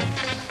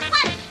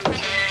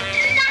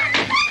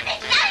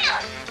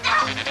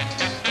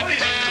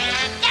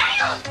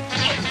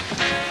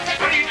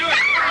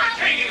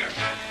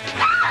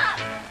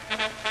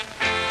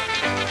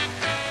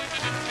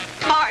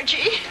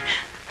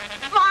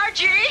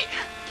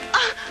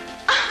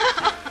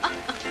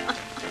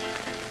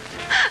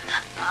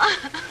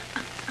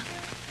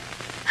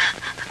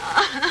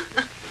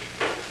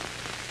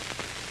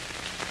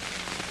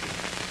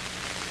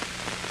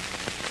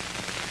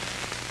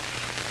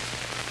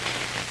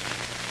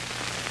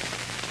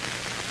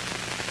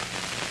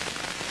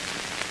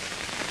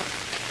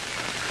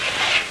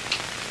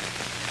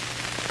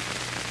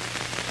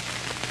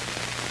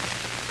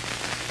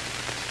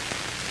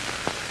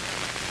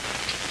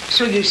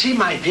 So you see,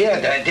 my dear,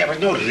 there was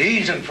no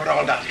reason for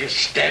all that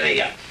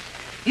hysteria.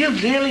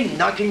 You've really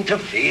nothing to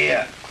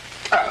fear.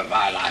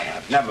 While I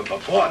have never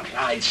before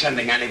tried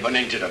sending anyone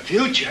into the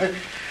future,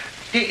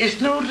 there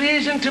is no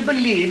reason to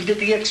believe that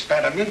the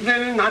experiment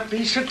will not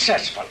be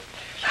successful.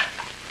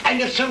 And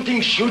if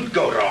something should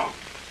go wrong,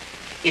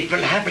 it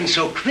will happen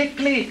so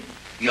quickly,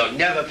 you'll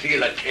never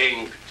feel a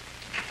thing.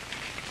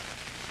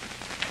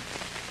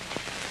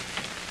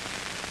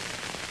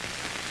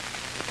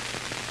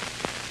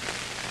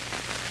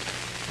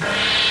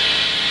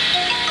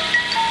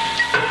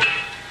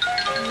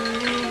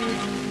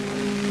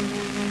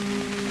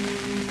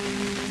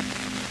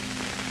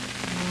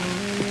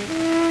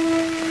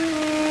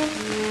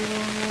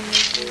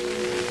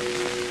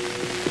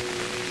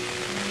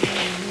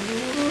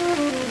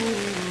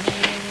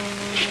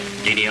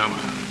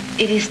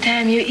 It is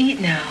time you eat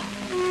now.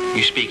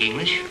 You speak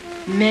English?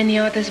 Many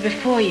others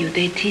before you,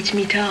 they teach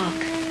me talk.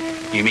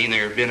 You mean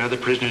there have been other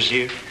prisoners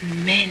here?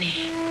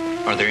 Many.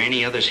 Are there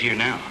any others here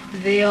now?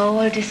 They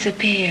all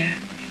disappear.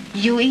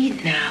 You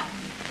eat now.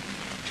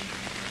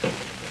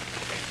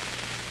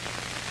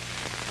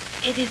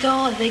 It is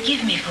all they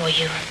give me for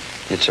you.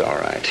 It's all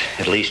right.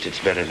 At least it's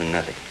better than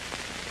nothing.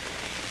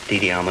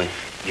 Didi Alma,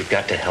 you've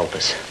got to help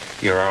us.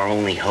 You're our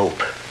only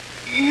hope.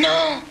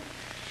 No.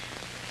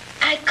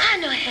 I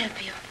cannot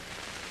help you.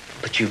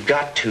 But you've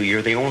got to.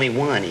 You're the only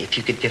one. If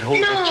you could get hold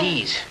of the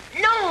keys.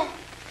 No.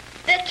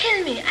 They'll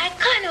kill me. I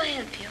cannot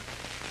help you.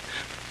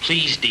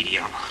 Please, Didi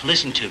Alma,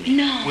 listen to me.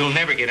 No. We'll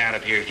never get out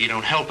of here if you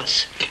don't help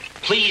us.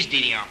 Please,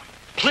 Didi Alma.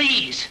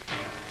 Please.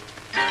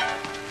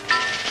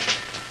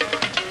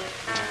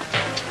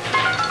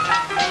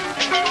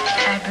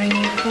 I bring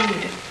you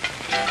food.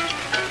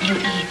 You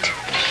eat.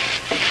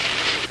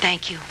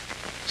 Thank you.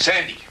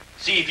 Sandy,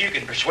 see if you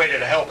can persuade her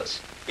to help us.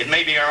 It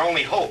may be our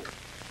only hope.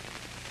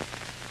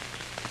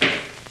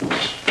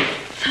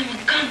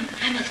 Someone come.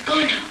 I must go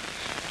now.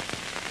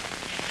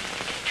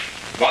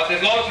 Was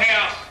ist los,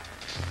 Herr?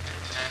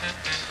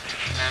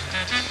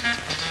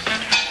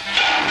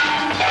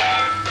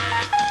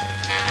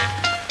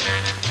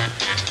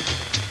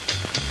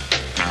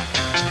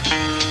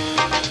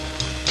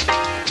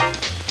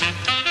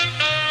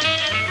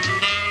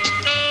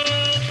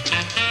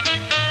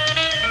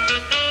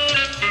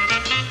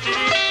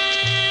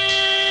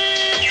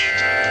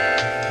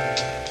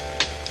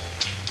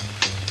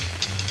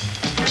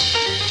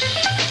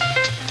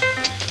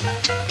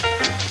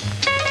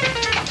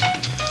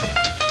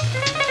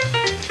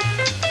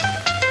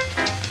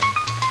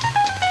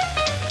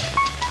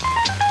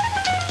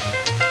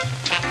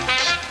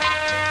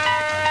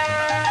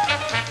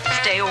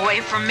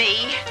 From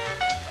me.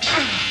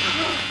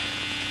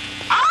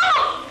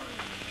 Oh!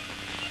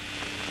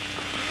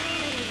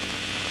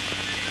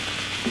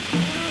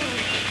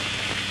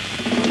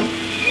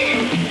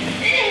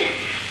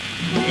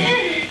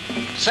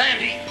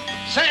 Sandy!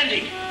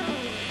 Sandy!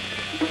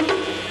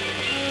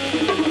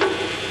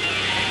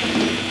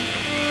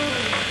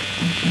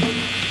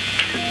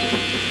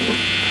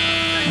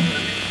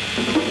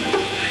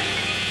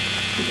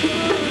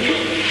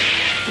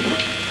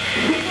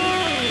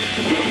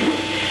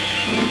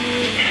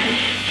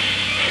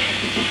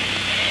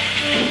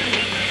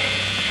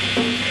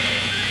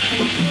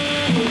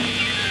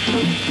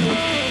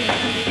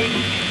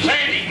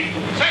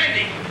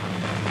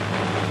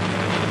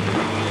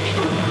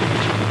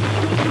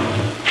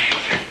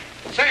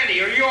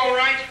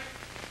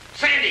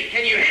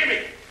 Can you hear me?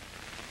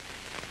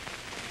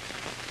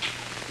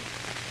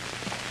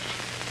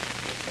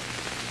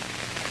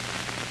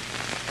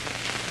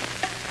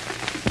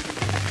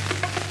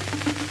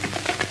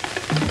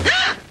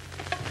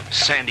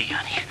 Sandy,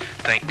 honey.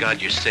 Thank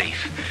God you're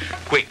safe.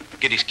 Quick,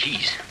 get his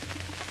keys.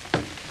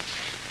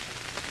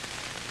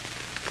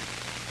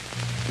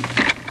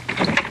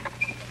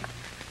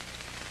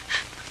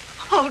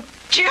 Oh,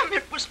 Jim,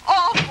 it was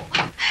awful.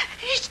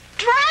 He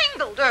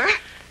strangled her.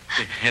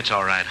 It's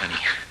all right, honey.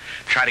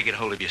 Try to get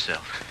hold of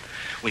yourself.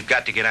 We've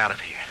got to get out of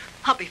here.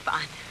 I'll be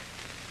fine.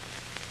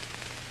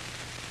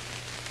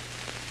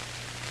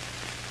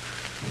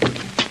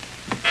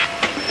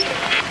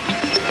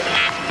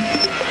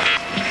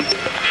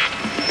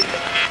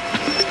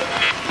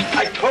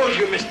 I told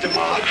you, Mr.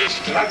 Mark, the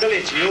struggle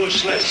is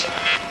useless.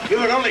 You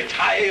will only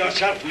tire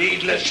yourself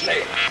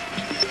needlessly.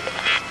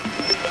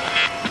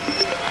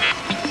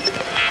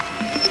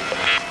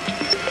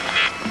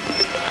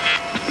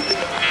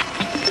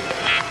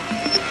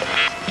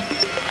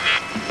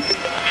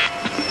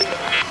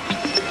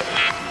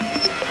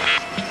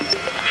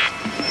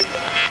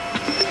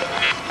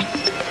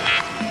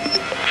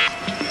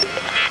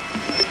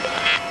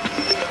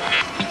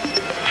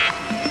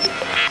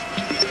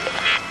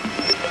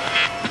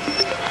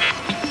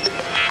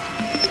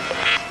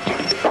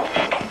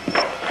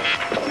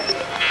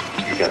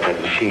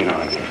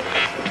 On again.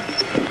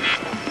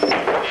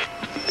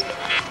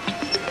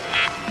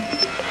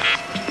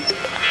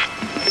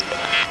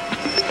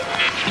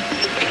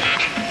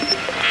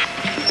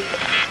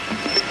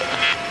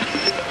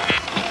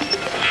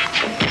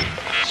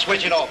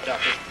 Switch it off,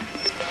 Doctor.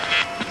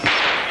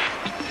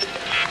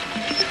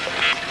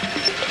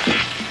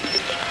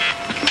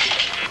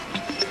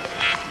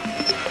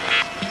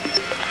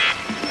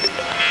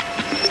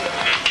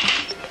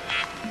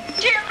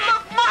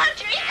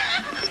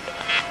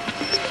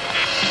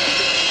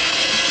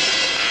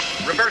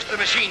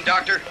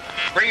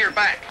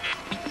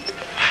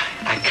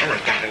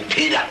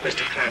 Speed up,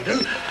 Mr.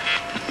 Crandall.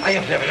 I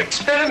have never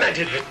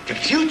experimented with the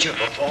future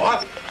before.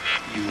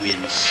 You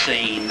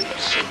insane,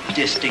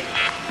 sadistic.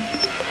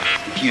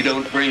 If you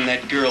don't bring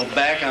that girl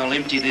back, I'll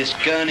empty this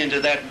gun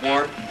into that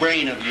warped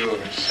brain of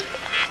yours.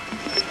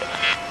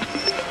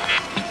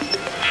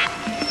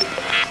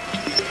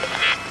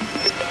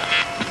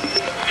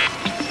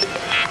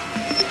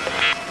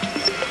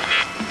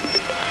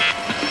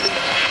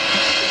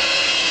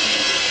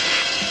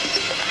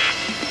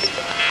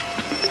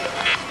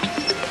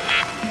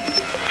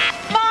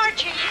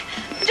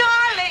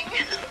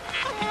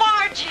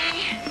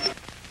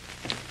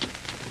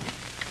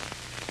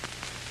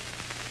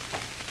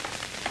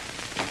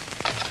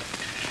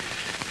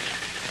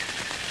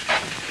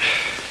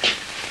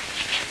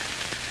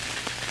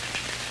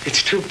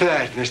 It's too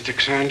bad, Mr.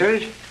 Crandall,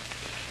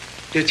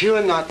 that you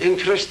are not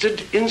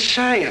interested in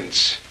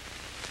science.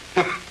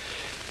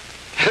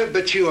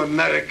 But you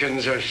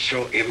Americans are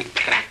so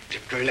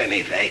impractical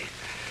anyway.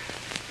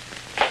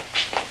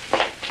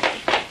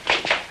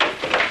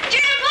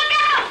 Jim, look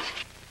out!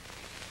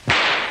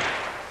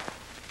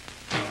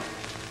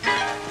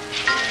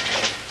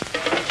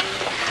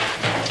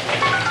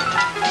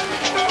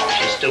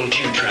 Just don't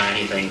you try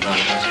anything, Von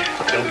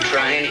Hauser. Don't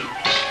try anything.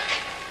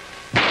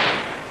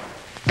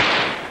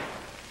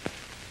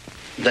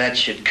 That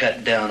should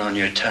cut down on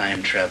your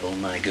time travel,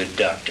 my good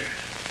doctor.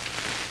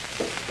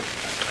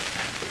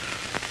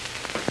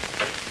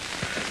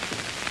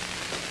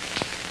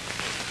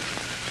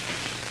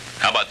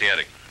 How about the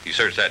attic? You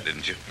searched that,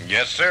 didn't you?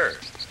 Yes, sir.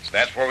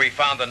 That's where we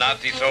found the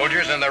Nazi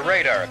soldiers and the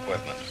radar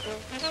equipment.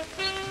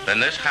 Then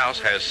this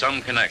house has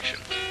some connection.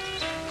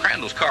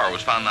 Crandall's car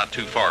was found not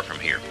too far from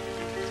here.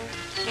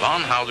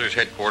 Von Hauser's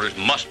headquarters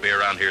must be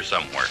around here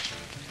somewhere.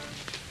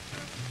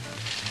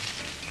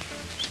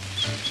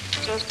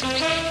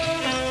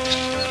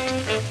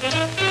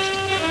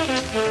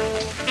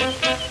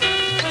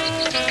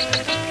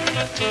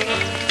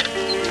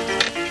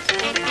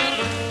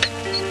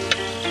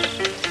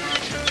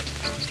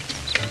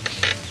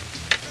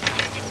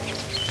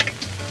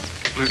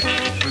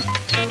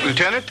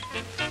 Lieutenant?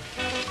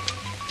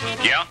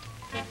 Yeah?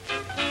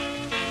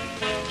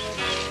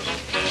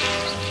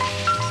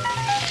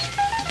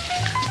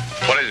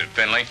 What is it,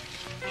 Finley?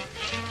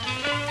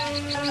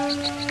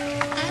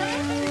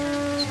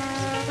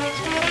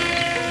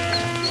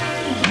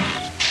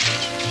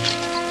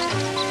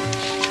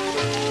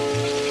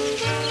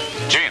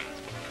 Jim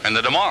and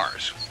the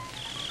DeMars.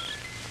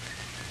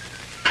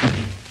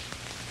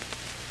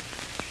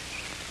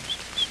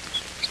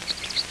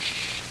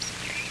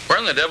 Where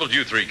in the devil did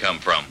you three come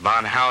from?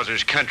 Von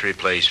Hauser's country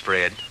place,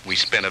 Fred. We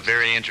spent a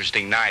very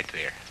interesting night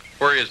there.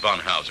 Where is Von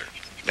Hauser?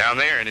 Down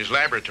there in his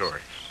laboratory.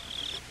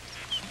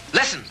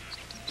 Listen.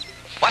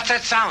 What's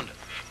that sound?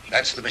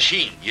 That's the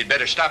machine. You'd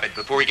better stop it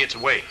before he gets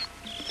away.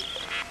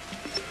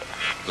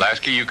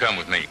 Lasky, you come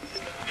with me.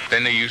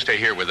 Finley, you stay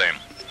here with them.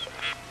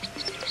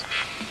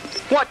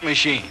 What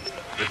machine?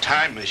 The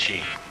time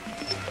machine.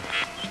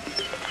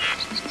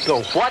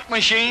 The what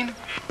machine?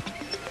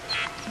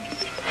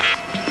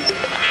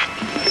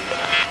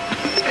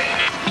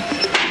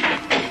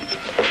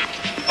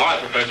 All right,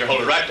 Professor,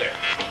 hold it right there.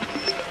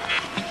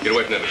 Get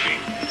away from that machine.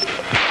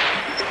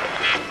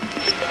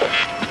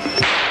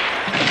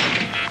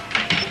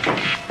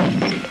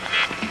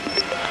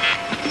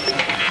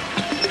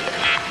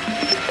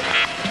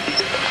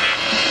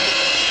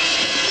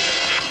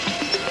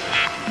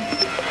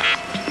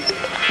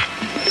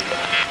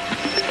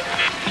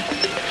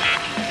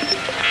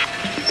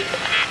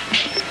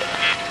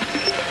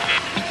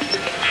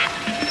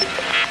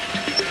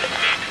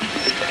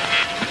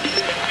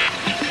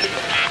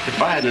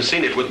 If I hadn't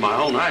seen it with my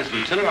own eyes,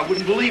 Lieutenant, I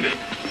wouldn't believe it.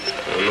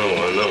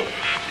 I know.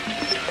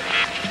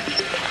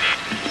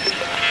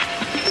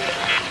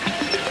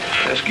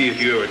 Lasky, if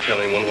you ever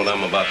tell anyone what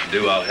I'm about to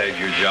do, I'll have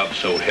your job,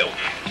 so help me.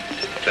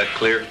 Is that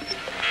clear?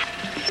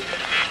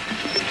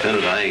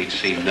 Lieutenant, I ain't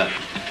seen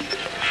nothing.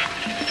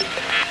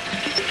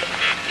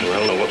 Well, I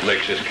don't know what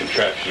makes this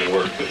contraption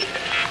work, but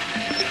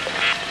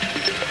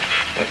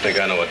I think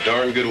I know a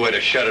darn good way to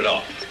shut it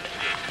off.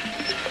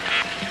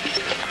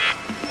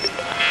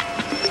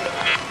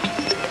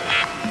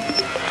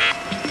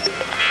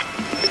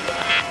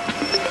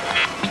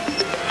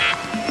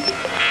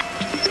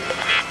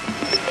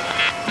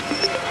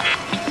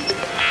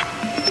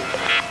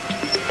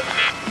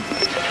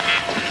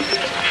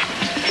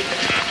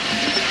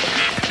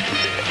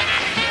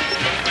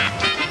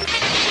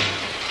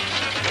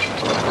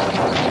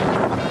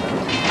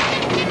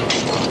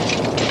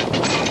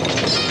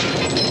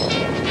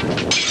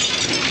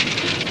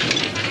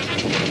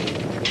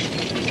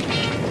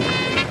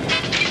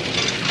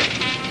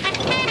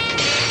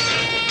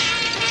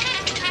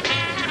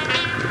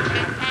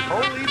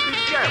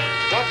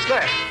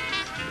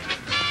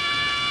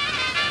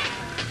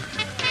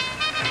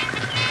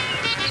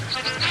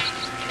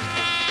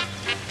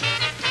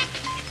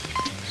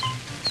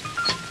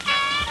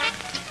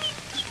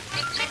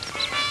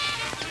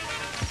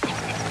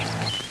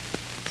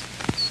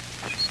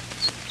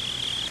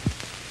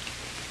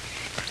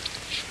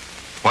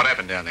 What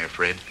happened down there,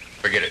 Fred?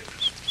 Forget it.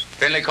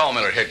 Finley, call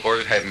Miller at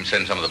headquarters. Have him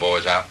send some of the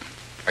boys out.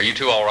 Are you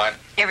two all right?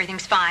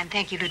 Everything's fine.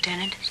 Thank you,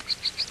 Lieutenant.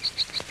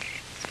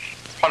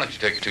 Why don't you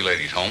take the two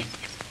ladies home?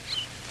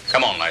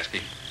 Come on,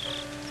 Lasky.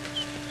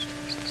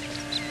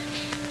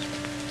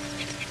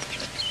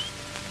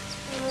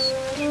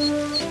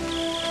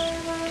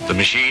 The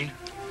machine?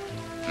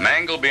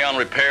 Mangled beyond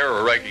repair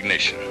or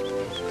recognition.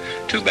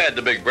 Too bad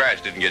the big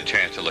brats didn't get a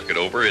chance to look it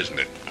over, isn't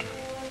it?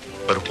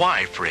 But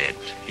why, Fred?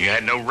 You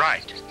had no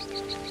right.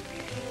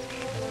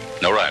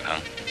 No right, huh?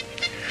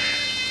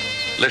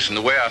 Listen,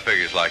 the way I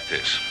figure is like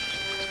this.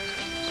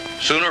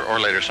 Sooner or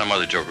later, some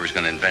other joker is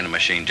going to invent a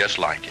machine just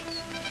like it.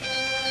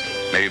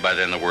 Maybe by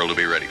then the world will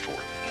be ready for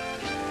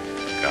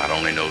it. God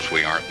only knows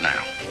we aren't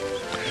now.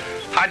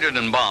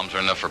 Hydrogen bombs are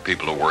enough for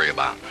people to worry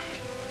about.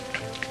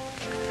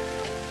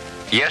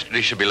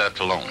 Yesterday should be left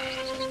alone.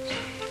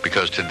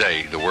 Because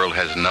today, the world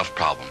has enough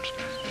problems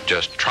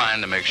just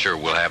trying to make sure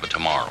we'll have it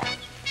tomorrow.